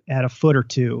at a foot or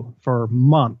two for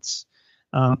months.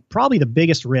 Probably the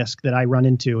biggest risk that I run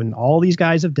into, and all these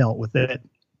guys have dealt with it,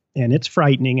 and it's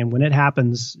frightening. And when it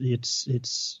happens,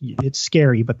 it's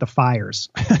scary. But the fires,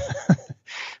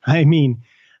 I mean,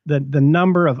 the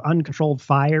number of uncontrolled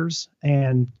fires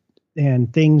and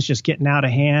things just getting out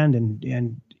of hand,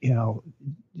 and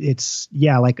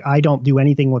like I don't do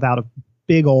anything without a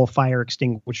big old fire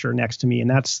extinguisher next to me, and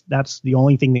that's the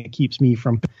only thing that keeps me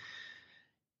from.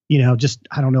 I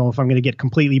don't know if I'm going to get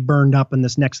completely burned up in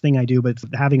this next thing I do, but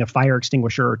having a fire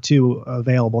extinguisher or two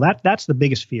available, that's the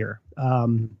biggest fear.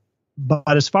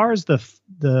 But as far as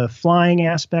the flying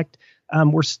aspect,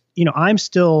 I'm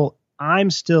still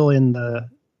in the,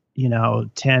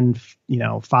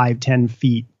 10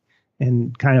 feet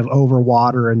and kind of over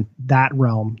water and that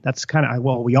realm. That's kind of,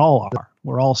 we all are,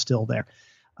 we're all still there.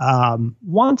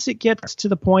 Once it gets to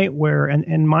the point where,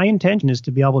 and my intention is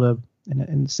to be able to,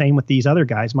 and same with these other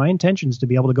guys, my intention is to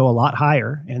be able to go a lot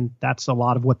higher. And that's a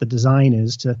lot of what the design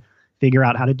is, to figure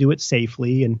out how to do it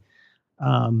safely. And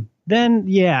then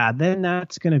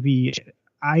that's going to be,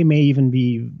 I may even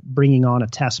be bringing on a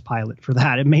test pilot for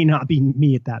that. It may not be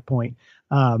me at that point.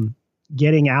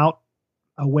 Getting out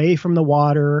away from the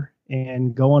water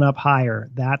and going up higher.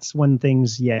 That's when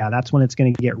that's when it's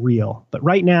going to get real. But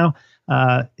right now,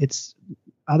 it's,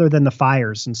 other than the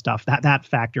fires and stuff, that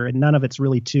factor, and none of it's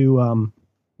really too, I'm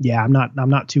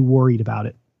not too worried about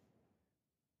it.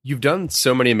 You've done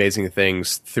so many amazing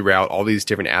things throughout all these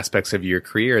different aspects of your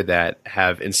career that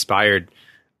have inspired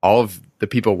all of the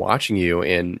people watching you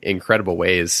in incredible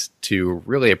ways to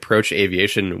really approach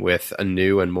aviation with a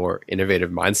new and more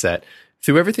innovative mindset.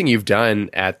 Through everything you've done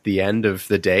at the end of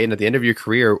the day and at the end of your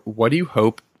career, what do you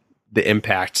hope the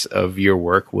impact of your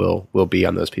work will be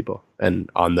on those people and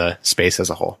on the space as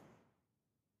a whole?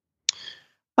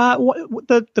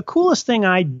 The coolest thing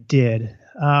I did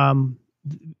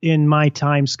in my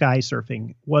time sky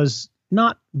surfing was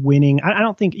not winning. I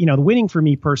don't think, the winning for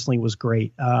me personally was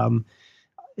great.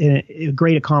 A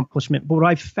great accomplishment. But what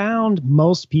I found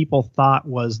most people thought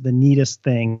was the neatest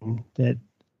thing that a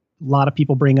lot of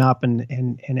people bring up,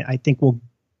 and I think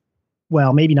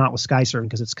maybe not with sky surfing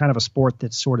because it's kind of a sport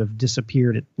that's sort of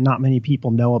disappeared. Not many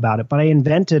people know about it, but I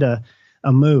invented a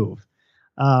move.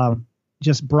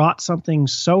 Just brought something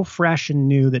so fresh and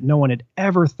new that no one had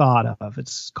ever thought of.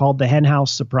 It's called the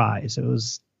henhouse surprise. It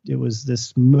was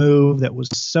this move that was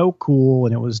so cool,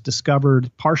 and it was discovered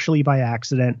partially by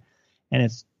accident. And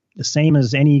it's the same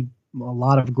as a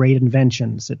lot of great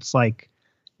inventions. It's like,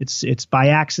 it's by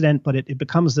accident, but it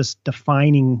becomes this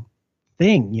defining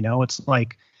thing. It's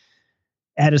like,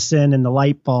 Edison and the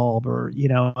light bulb, or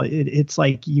it's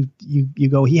like you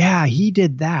go, yeah, he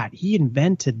did that, he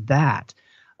invented that.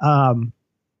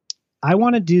 I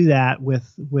want to do that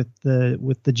with the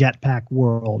jetpack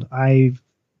world.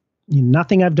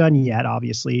 Nothing I've done yet,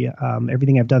 obviously.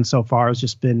 Everything I've done so far has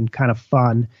just been kind of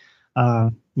fun,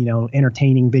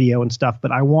 entertaining video and stuff.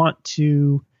 But I want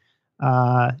to,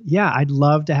 I'd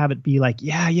love to have it be like,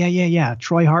 yeah.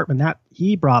 Troy Hartman, that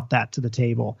he brought that to the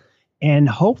table. And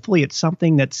hopefully it's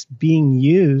something that's being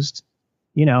used,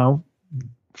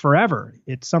 forever.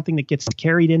 It's something that gets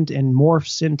carried into and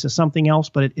morphs into something else,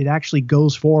 but it actually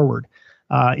goes forward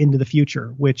into the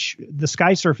future, which the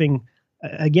sky surfing,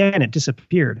 again, it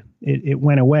disappeared. It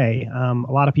went away. A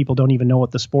lot of people don't even know what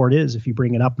the sport is if you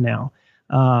bring it up now.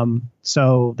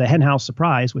 So the henhouse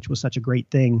surprise, which was such a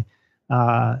great thing,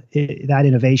 that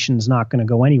innovation is not going to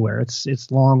go anywhere.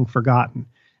 It's long forgotten.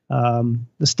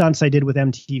 The stunts I did with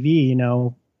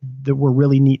MTV, that were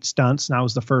really neat stunts, and I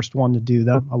was the first one to do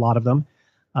them, a lot of them.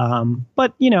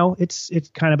 But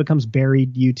it kind of becomes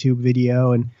buried YouTube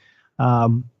video, and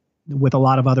with a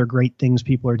lot of other great things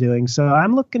people are doing. So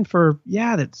I'm looking for,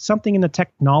 that's something in the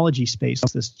technology space,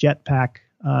 this jetpack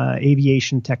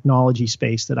aviation technology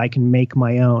space that I can make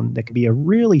my own, that could be a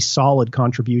really solid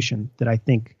contribution that I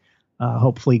think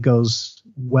hopefully goes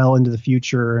well into the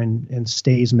future and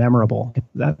stays memorable.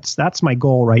 That's my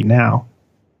goal right now.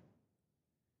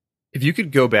 If you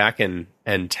could go back and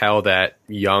tell that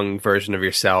young version of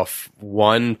yourself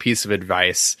one piece of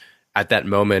advice at that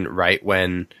moment, right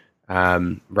when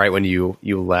you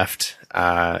left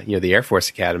the Air Force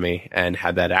Academy and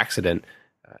had that accident,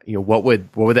 what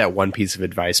would that one piece of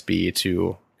advice be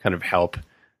to kind of help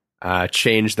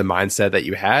change the mindset that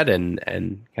you had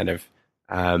and kind of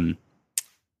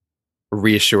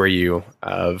reassure you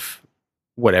of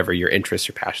whatever your interests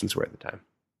or passions were at the time?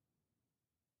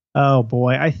 Oh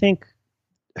boy, I think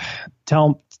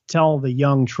tell the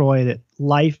young Troy that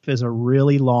life is a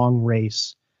really long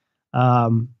race.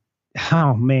 Oh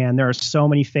man, there are so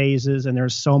many phases and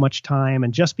there's so much time.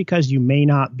 And just because you may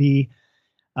not be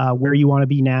where you want to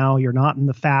be now, you're not in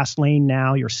the fast lane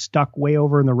now, you're stuck way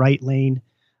over in the right lane.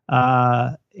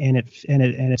 And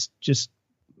it's just,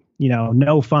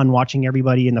 no fun watching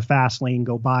everybody in the fast lane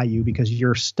go by you because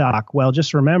you're stuck. Well,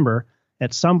 just remember,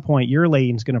 at some point your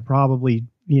lane's going to probably,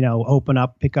 open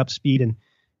up, pick up speed, and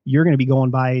you're going to be going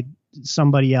by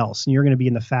somebody else, and you're going to be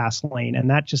in the fast lane. And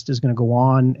that just is going to go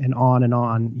on and on and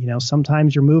on.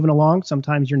 Sometimes you're moving along,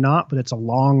 sometimes you're not, but it's a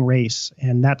long race.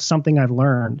 And that's something I've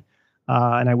learned.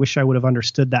 And I wish I would have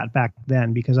understood that back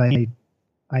then, because I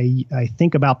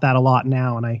think about that a lot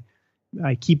now, and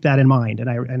I keep that in mind, and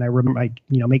I remember,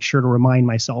 make sure to remind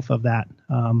myself of that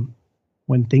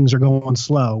when things are going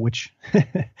slow, which,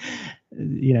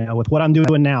 with what I'm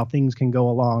doing now, things can go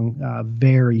along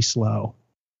very slow.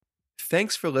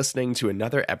 Thanks for listening to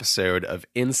another episode of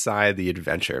Inside the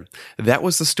Adventure. That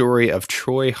was the story of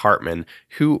Troy Hartman,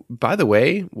 who, by the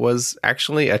way, was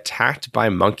actually attacked by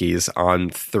monkeys on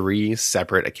 3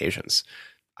 separate occasions.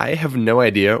 I have no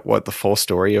idea what the full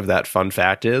story of that fun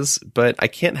fact is, but I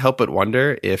can't help but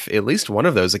wonder if at least one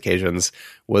of those occasions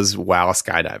was while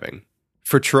skydiving.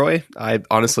 For Troy, I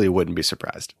honestly wouldn't be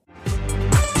surprised.